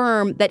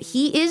confirm that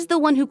he is the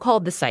one who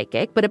called the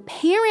psychic, but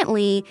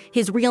apparently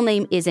his real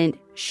name isn't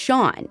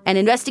Sean, and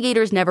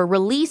investigators never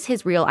release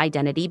his real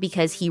identity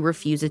because he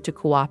refuses to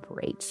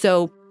cooperate.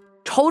 So,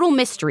 total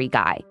mystery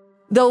guy.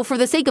 Though for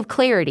the sake of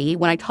clarity,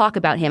 when I talk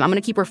about him, I'm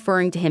going to keep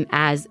referring to him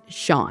as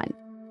Sean.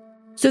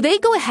 So they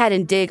go ahead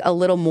and dig a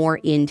little more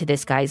into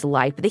this guy's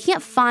life, but they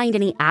can't find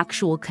any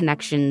actual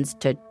connections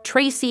to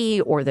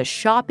Tracy or the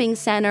shopping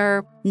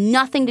center,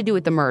 nothing to do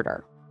with the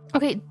murder.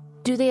 Okay,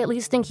 do they at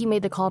least think he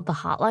made the call to the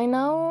hotline,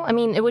 though? I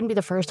mean, it wouldn't be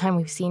the first time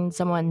we've seen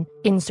someone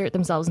insert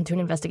themselves into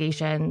an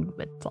investigation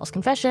with false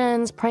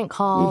confessions, prank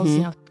calls,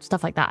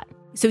 stuff like that.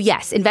 So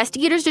yes,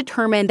 investigators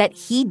determined that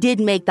he did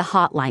make the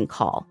hotline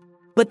call.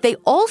 But they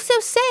also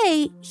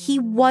say he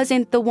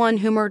wasn't the one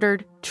who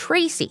murdered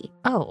Tracy.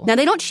 Oh. Now,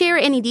 they don't share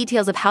any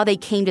details of how they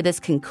came to this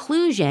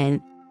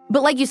conclusion.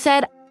 But like you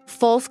said,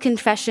 false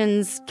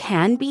confessions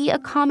can be a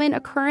common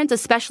occurrence,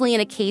 especially in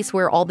a case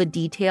where all the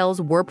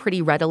details were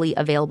pretty readily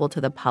available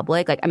to the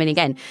public.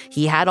 Again,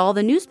 he had all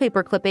the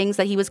newspaper clippings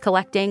that he was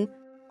collecting.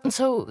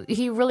 So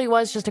he really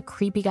was just a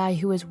creepy guy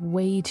who was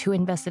way too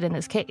invested in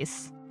this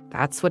case.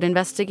 That's what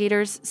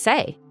investigators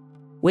say,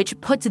 which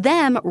puts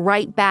them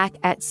right back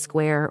at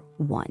square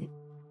one.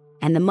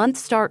 And the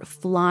months start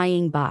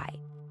flying by.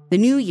 The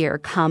new year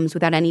comes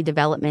without any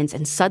developments,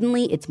 and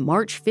suddenly it's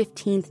March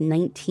 15th,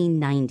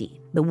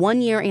 1990. the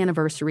 1-year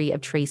anniversary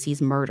of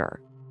Tracy's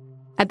murder.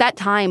 At that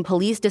time,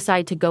 police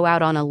decide to go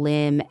out on a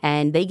limb,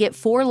 and they get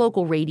 4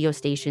 local radio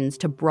stations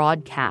to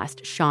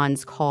broadcast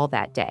Sean's call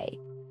that day.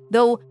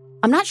 Though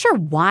I'm not sure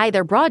why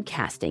they're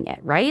broadcasting it,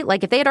 right?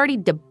 Like, if they had already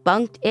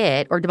debunked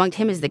it or debunked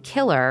him as the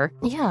killer,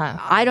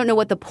 I don't know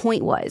what the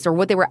point was or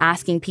what they were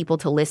asking people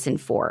to listen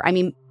for. I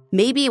mean,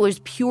 maybe it was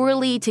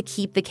purely to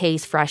keep the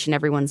case fresh in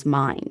everyone's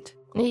mind.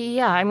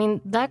 Yeah, I mean,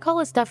 that call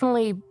is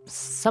definitely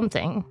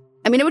something.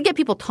 I mean, it would get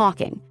people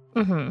talking.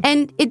 Mm-hmm.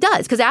 And it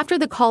does, because after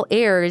the call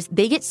airs,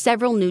 they get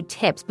several new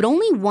tips, but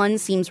only one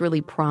seems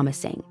really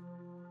promising.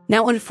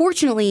 Now,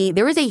 unfortunately,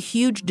 there is a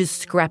huge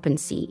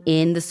discrepancy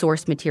in the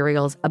source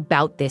materials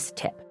about this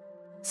tip.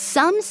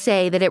 Some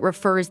say that it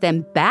refers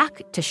them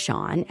back to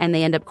Sean, and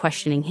they end up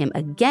questioning him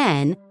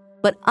again,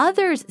 but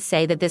others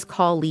say that this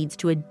call leads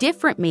to a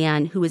different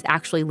man who is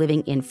actually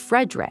living in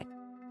Frederick.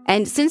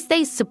 And since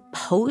they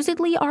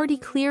supposedly already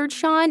cleared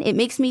Sean, it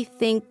makes me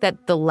think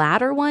that the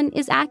latter one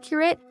is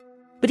accurate.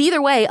 But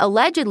either way,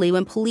 allegedly,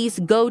 when police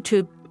go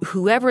to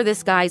whoever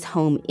this guy's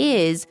home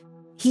is,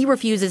 he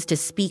refuses to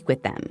speak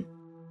with them.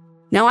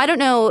 Now, I don't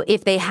know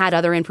if they had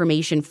other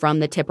information from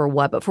the tip or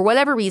what, but for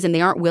whatever reason,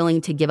 they aren't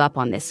willing to give up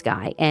on this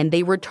guy. And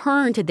they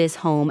return to this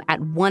home at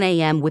 1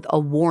 a.m. with a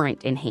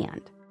warrant in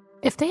hand.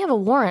 If they have a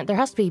warrant, there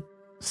has to be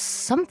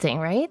something,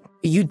 right?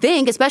 You'd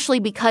think,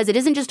 especially because it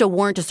isn't just a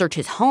warrant to search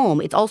his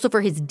home, it's also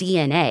for his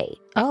DNA.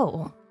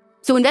 Oh.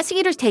 So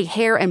investigators take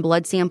hair and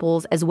blood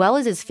samples, as well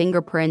as his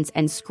fingerprints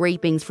and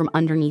scrapings from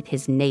underneath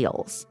his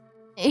nails.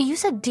 You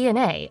said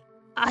DNA.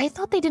 I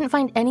thought they didn't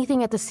find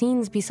anything at the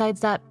scenes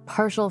besides that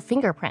partial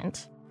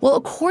fingerprint. Well,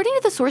 according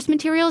to the source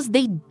materials,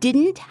 they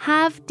didn't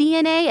have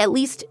DNA, at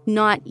least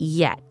not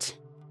yet.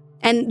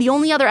 And the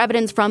only other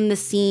evidence from the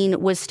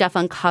scene was stuff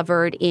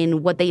uncovered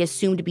in what they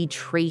assumed to be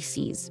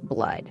Tracy's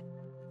blood.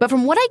 But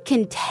from what I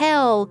can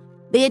tell,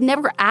 they had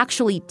never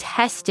actually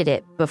tested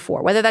it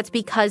before. Whether that's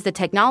because the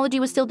technology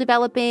was still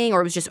developing or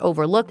it was just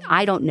overlooked,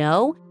 I don't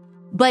know.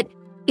 But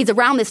it's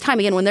around this time,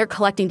 again, when they're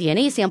collecting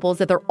DNA samples,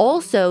 that they're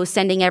also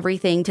sending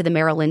everything to the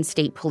Maryland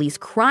State Police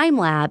Crime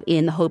Lab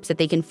in the hopes that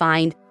they can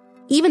find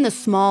even the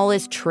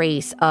smallest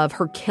trace of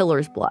her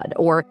killer's blood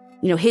or,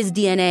 his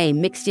DNA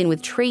mixed in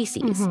with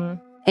Tracy's. Mm-hmm.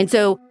 And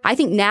so I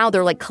think now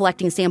they're like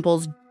collecting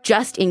samples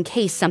just in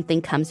case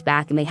something comes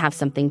back and they have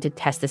something to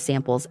test the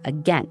samples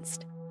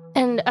against.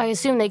 And I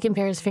assume they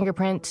compare his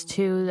fingerprint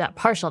to that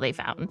partial they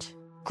found.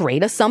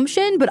 Great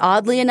assumption, but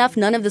oddly enough,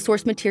 none of the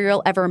source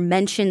material ever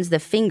mentions the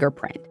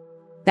fingerprint.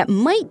 That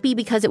might be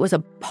because it was a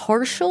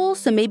partial,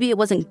 so maybe it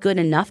wasn't good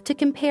enough to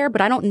compare,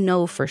 but I don't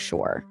know for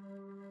sure.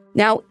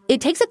 Now,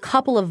 it takes a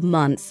couple of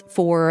months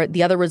for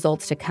the other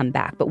results to come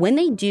back, but when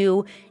they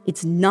do,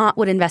 it's not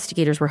what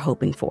investigators were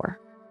hoping for.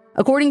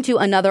 According to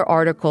another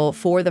article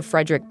for the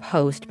Frederick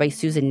Post by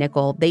Susan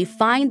Nickel, they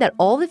find that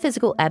all the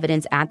physical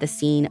evidence at the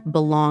scene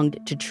belonged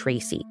to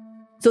Tracy.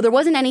 So there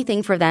wasn't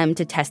anything for them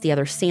to test the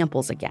other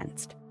samples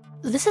against.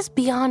 This is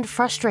beyond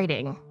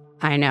frustrating.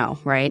 I know,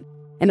 right?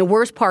 And the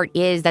worst part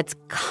is that's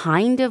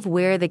kind of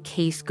where the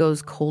case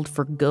goes cold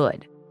for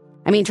good.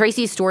 I mean,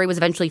 Tracy's story was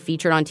eventually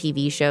featured on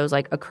TV shows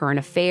like A Current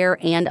Affair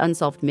and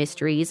Unsolved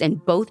Mysteries,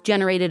 and both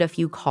generated a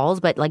few calls,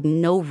 but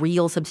no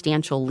real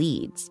substantial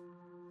leads.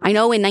 I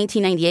know in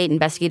 1998,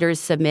 investigators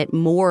submit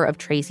more of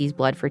Tracy's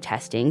blood for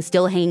testing,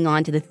 still hanging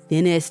on to the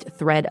thinnest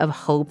thread of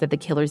hope that the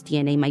killer's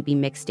DNA might be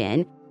mixed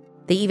in.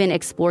 They even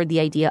explored the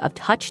idea of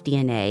touch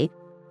DNA,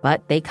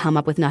 but they come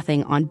up with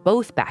nothing on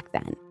both back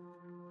then.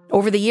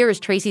 Over the years,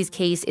 Tracy's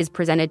case is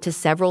presented to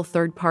several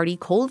third-party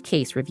cold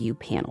case review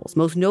panels,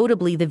 most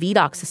notably the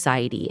Vidocq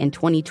Society in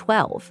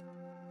 2012.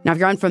 Now, if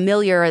you're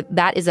unfamiliar,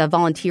 that is a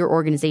volunteer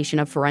organization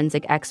of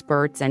forensic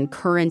experts and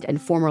current and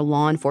former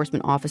law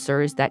enforcement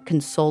officers that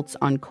consults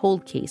on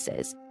cold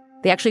cases.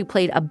 They actually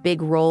played a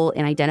big role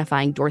in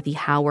identifying Dorothy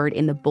Howard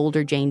in the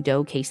Boulder Jane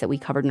Doe case that we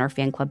covered in our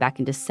fan club back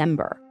in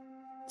December.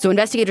 So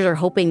investigators are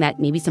hoping that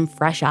maybe some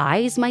fresh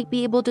eyes might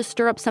be able to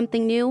stir up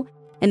something new.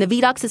 And the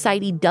Vidocq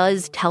Society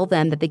does tell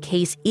them that the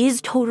case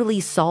is totally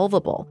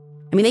solvable.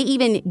 I mean, they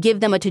even give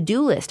them a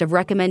to-do list of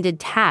recommended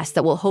tasks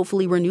that will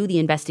hopefully renew the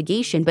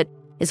investigation. But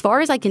as far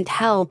as I can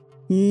tell,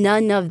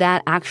 none of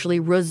that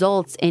actually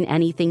results in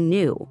anything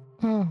new.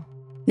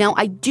 Now,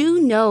 I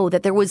do know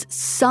that there was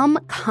some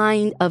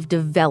kind of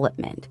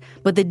development,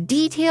 but the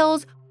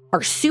details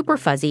are super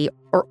fuzzy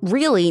or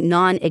really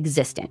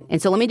non-existent.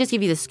 And so let me just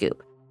give you the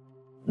scoop.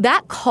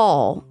 That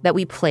call that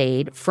we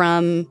played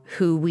from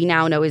who we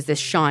now know is this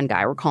Sean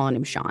guy, we're calling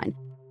him Sean.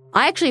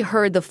 I actually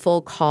heard the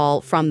full call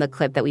from the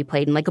clip that we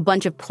played in a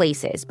bunch of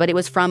places, but it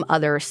was from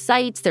other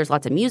sites. There's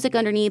lots of music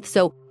underneath.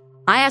 So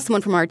I asked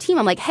someone from our team,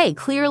 I'm like, hey,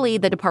 clearly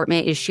the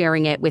department is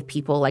sharing it with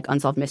people like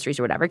Unsolved Mysteries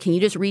or whatever. Can you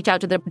just reach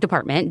out to the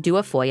department, do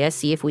a FOIA,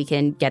 see if we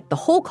can get the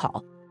whole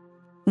call?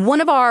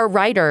 One of our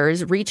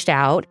writers reached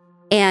out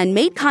and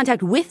made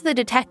contact with the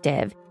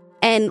detective.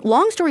 And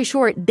long story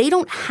short, they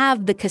don't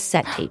have the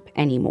cassette tape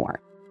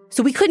anymore.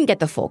 So we couldn't get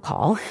the full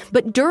call.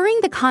 But during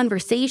the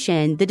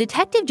conversation, the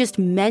detective just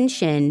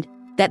mentioned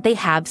that they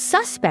have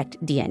suspect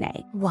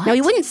DNA. What? Now,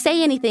 he wouldn't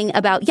say anything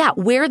about,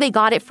 where they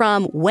got it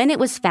from, when it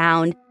was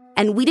found,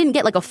 and we didn't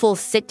get like a full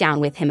sit down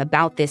with him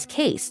about this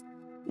case.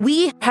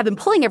 We have been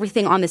pulling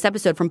everything on this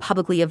episode from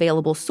publicly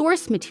available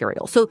source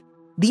material. So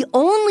the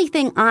only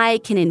thing I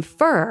can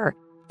infer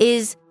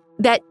is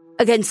that,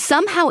 again,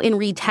 somehow in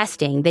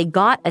retesting, they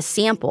got a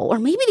sample, or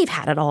maybe they've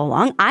had it all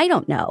along, I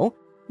don't know.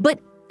 But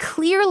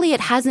clearly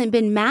it hasn't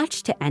been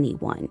matched to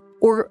anyone,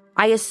 or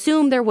I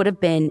assume there would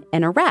have been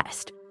an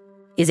arrest.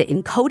 Is it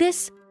in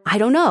CODIS? I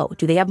don't know.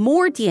 Do they have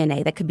more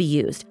DNA that could be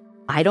used?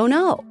 I don't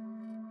know.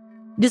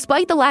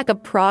 Despite the lack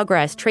of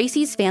progress,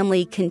 Tracy's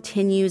family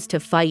continues to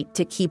fight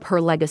to keep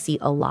her legacy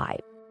alive.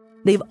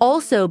 They've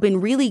also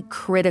been really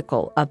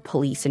critical of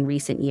police in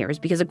recent years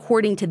because,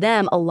 according to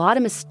them, a lot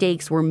of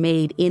mistakes were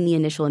made in the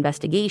initial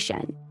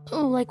investigation.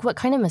 Oh, like what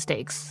kind of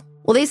mistakes?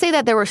 Well, they say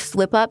that there were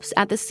slip-ups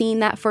at the scene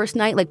that first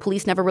night. Like,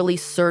 police never really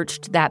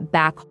searched that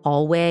back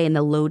hallway and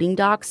the loading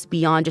docks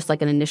beyond just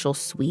like an initial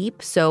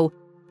sweep. So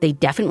they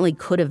definitely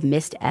could have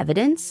missed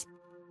evidence.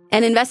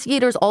 And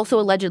investigators also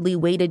allegedly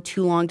waited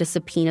too long to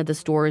subpoena the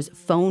store's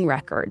phone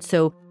records.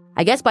 So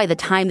I guess by the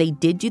time they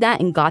did do that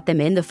and got them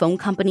in, the phone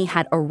company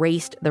had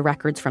erased the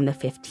records from the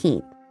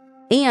 15th.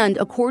 And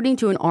according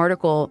to an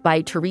article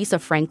by Teresa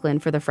Franklin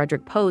for the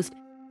Frederick Post,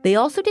 they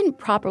also didn't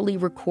properly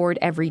record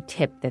every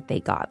tip that they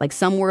got. Like,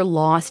 some were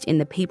lost in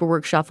the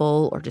paperwork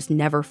shuffle or just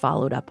never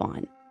followed up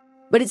on.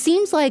 But it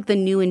seems like the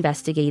new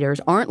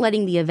investigators aren't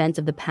letting the events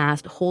of the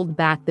past hold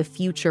back the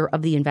future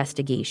of the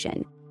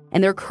investigation.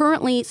 And they're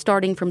currently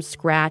starting from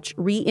scratch,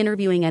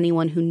 re-interviewing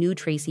anyone who knew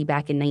Tracy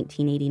back in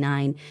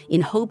 1989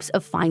 in hopes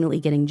of finally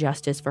getting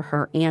justice for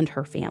her and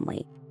her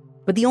family.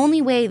 But the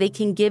only way they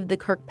can give the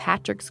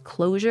Kirkpatricks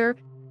closure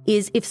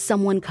is if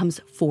someone comes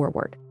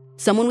forward.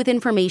 Someone with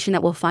information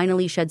that will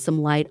finally shed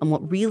some light on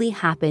what really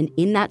happened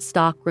in that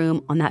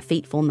stockroom on that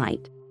fateful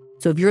night.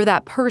 So if you're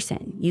that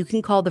person, you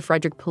can call the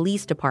Frederick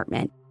Police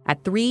Department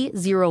at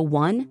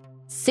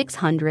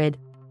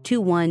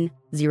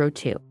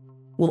 301-600-2102.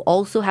 We'll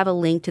also have a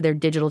link to their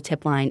digital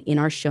tip line in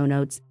our show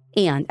notes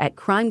and at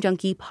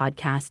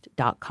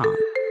crimejunkiepodcast.com.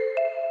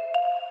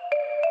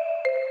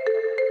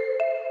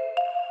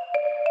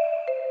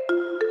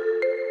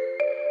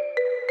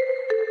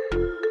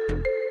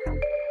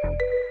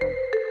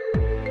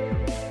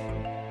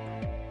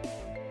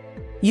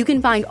 You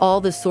can find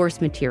all the source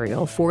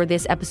material for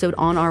this episode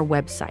on our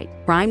website,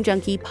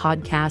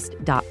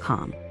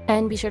 crimejunkiepodcast.com.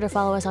 And be sure to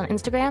follow us on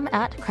Instagram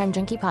at Crime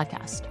Junkie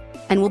Podcast.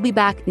 And we'll be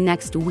back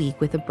next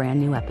week with a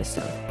brand new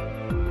episode.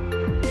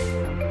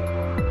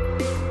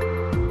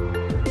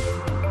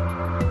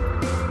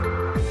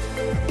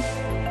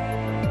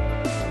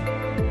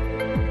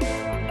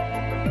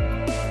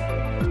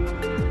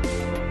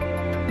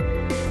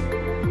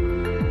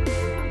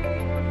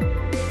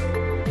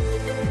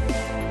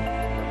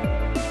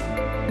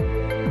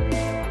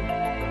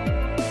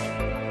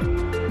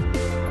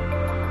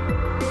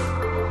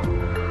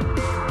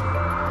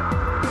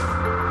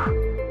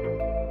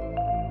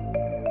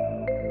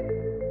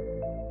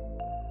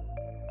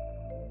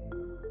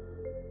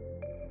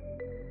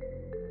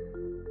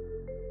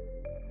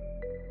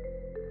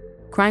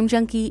 Crime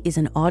Junkie is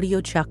an Audio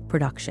Chuck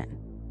production.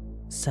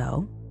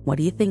 So, what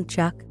do you think,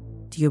 Chuck?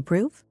 Do you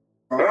approve?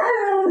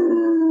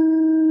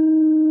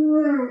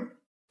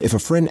 If a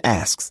friend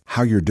asks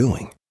how you're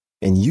doing,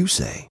 and you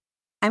say,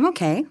 I'm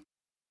okay.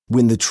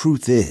 When the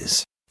truth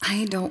is,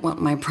 I don't want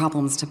my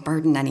problems to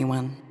burden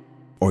anyone.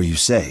 Or you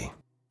say,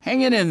 hang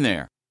it in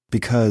there.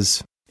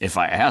 Because if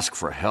I ask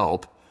for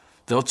help,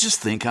 they'll just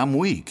think I'm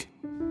weak.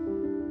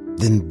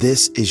 Then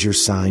this is your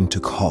sign to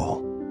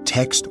call,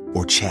 text,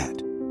 or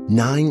chat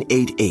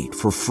 988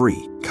 for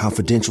free,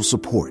 confidential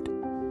support.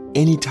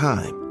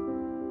 Anytime.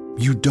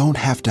 You don't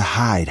have to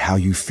hide how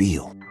you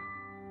feel.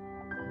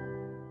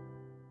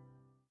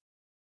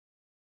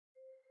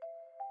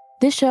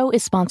 This show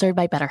is sponsored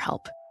by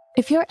BetterHelp.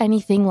 If you're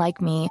anything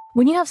like me,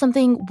 when you have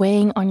something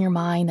weighing on your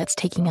mind that's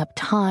taking up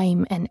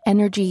time and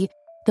energy,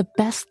 the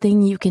best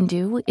thing you can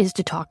do is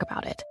to talk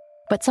about it.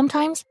 But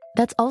sometimes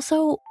that's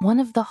also one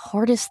of the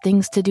hardest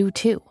things to do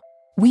too.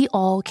 We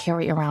all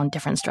carry around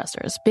different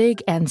stressors,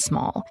 big and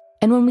small.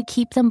 And when we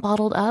keep them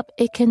bottled up,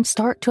 it can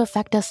start to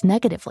affect us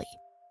negatively.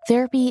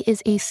 Therapy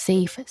is a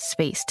safe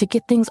space to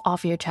get things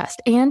off your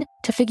chest and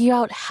to figure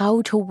out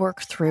how to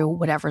work through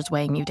whatever's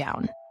weighing you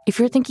down. If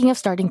you're thinking of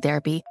starting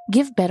therapy,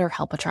 give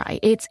BetterHelp a try.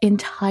 It's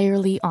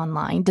entirely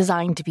online,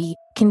 designed to be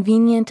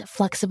convenient,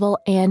 flexible,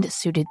 and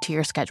suited to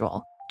your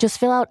schedule. Just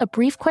fill out a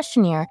brief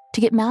questionnaire to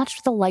get matched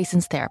with a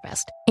licensed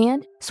therapist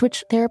and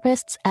switch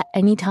therapists at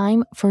any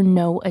time for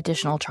no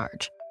additional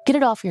charge. Get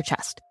it off your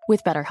chest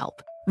with BetterHelp.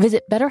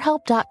 Visit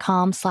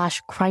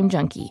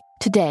BetterHelp.com/CrimeJunkie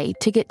today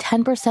to get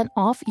 10%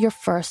 off your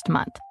first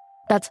month.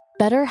 That's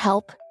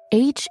BetterHelp,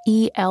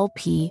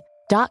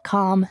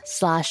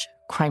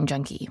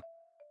 HELP.com/CrimeJunkie.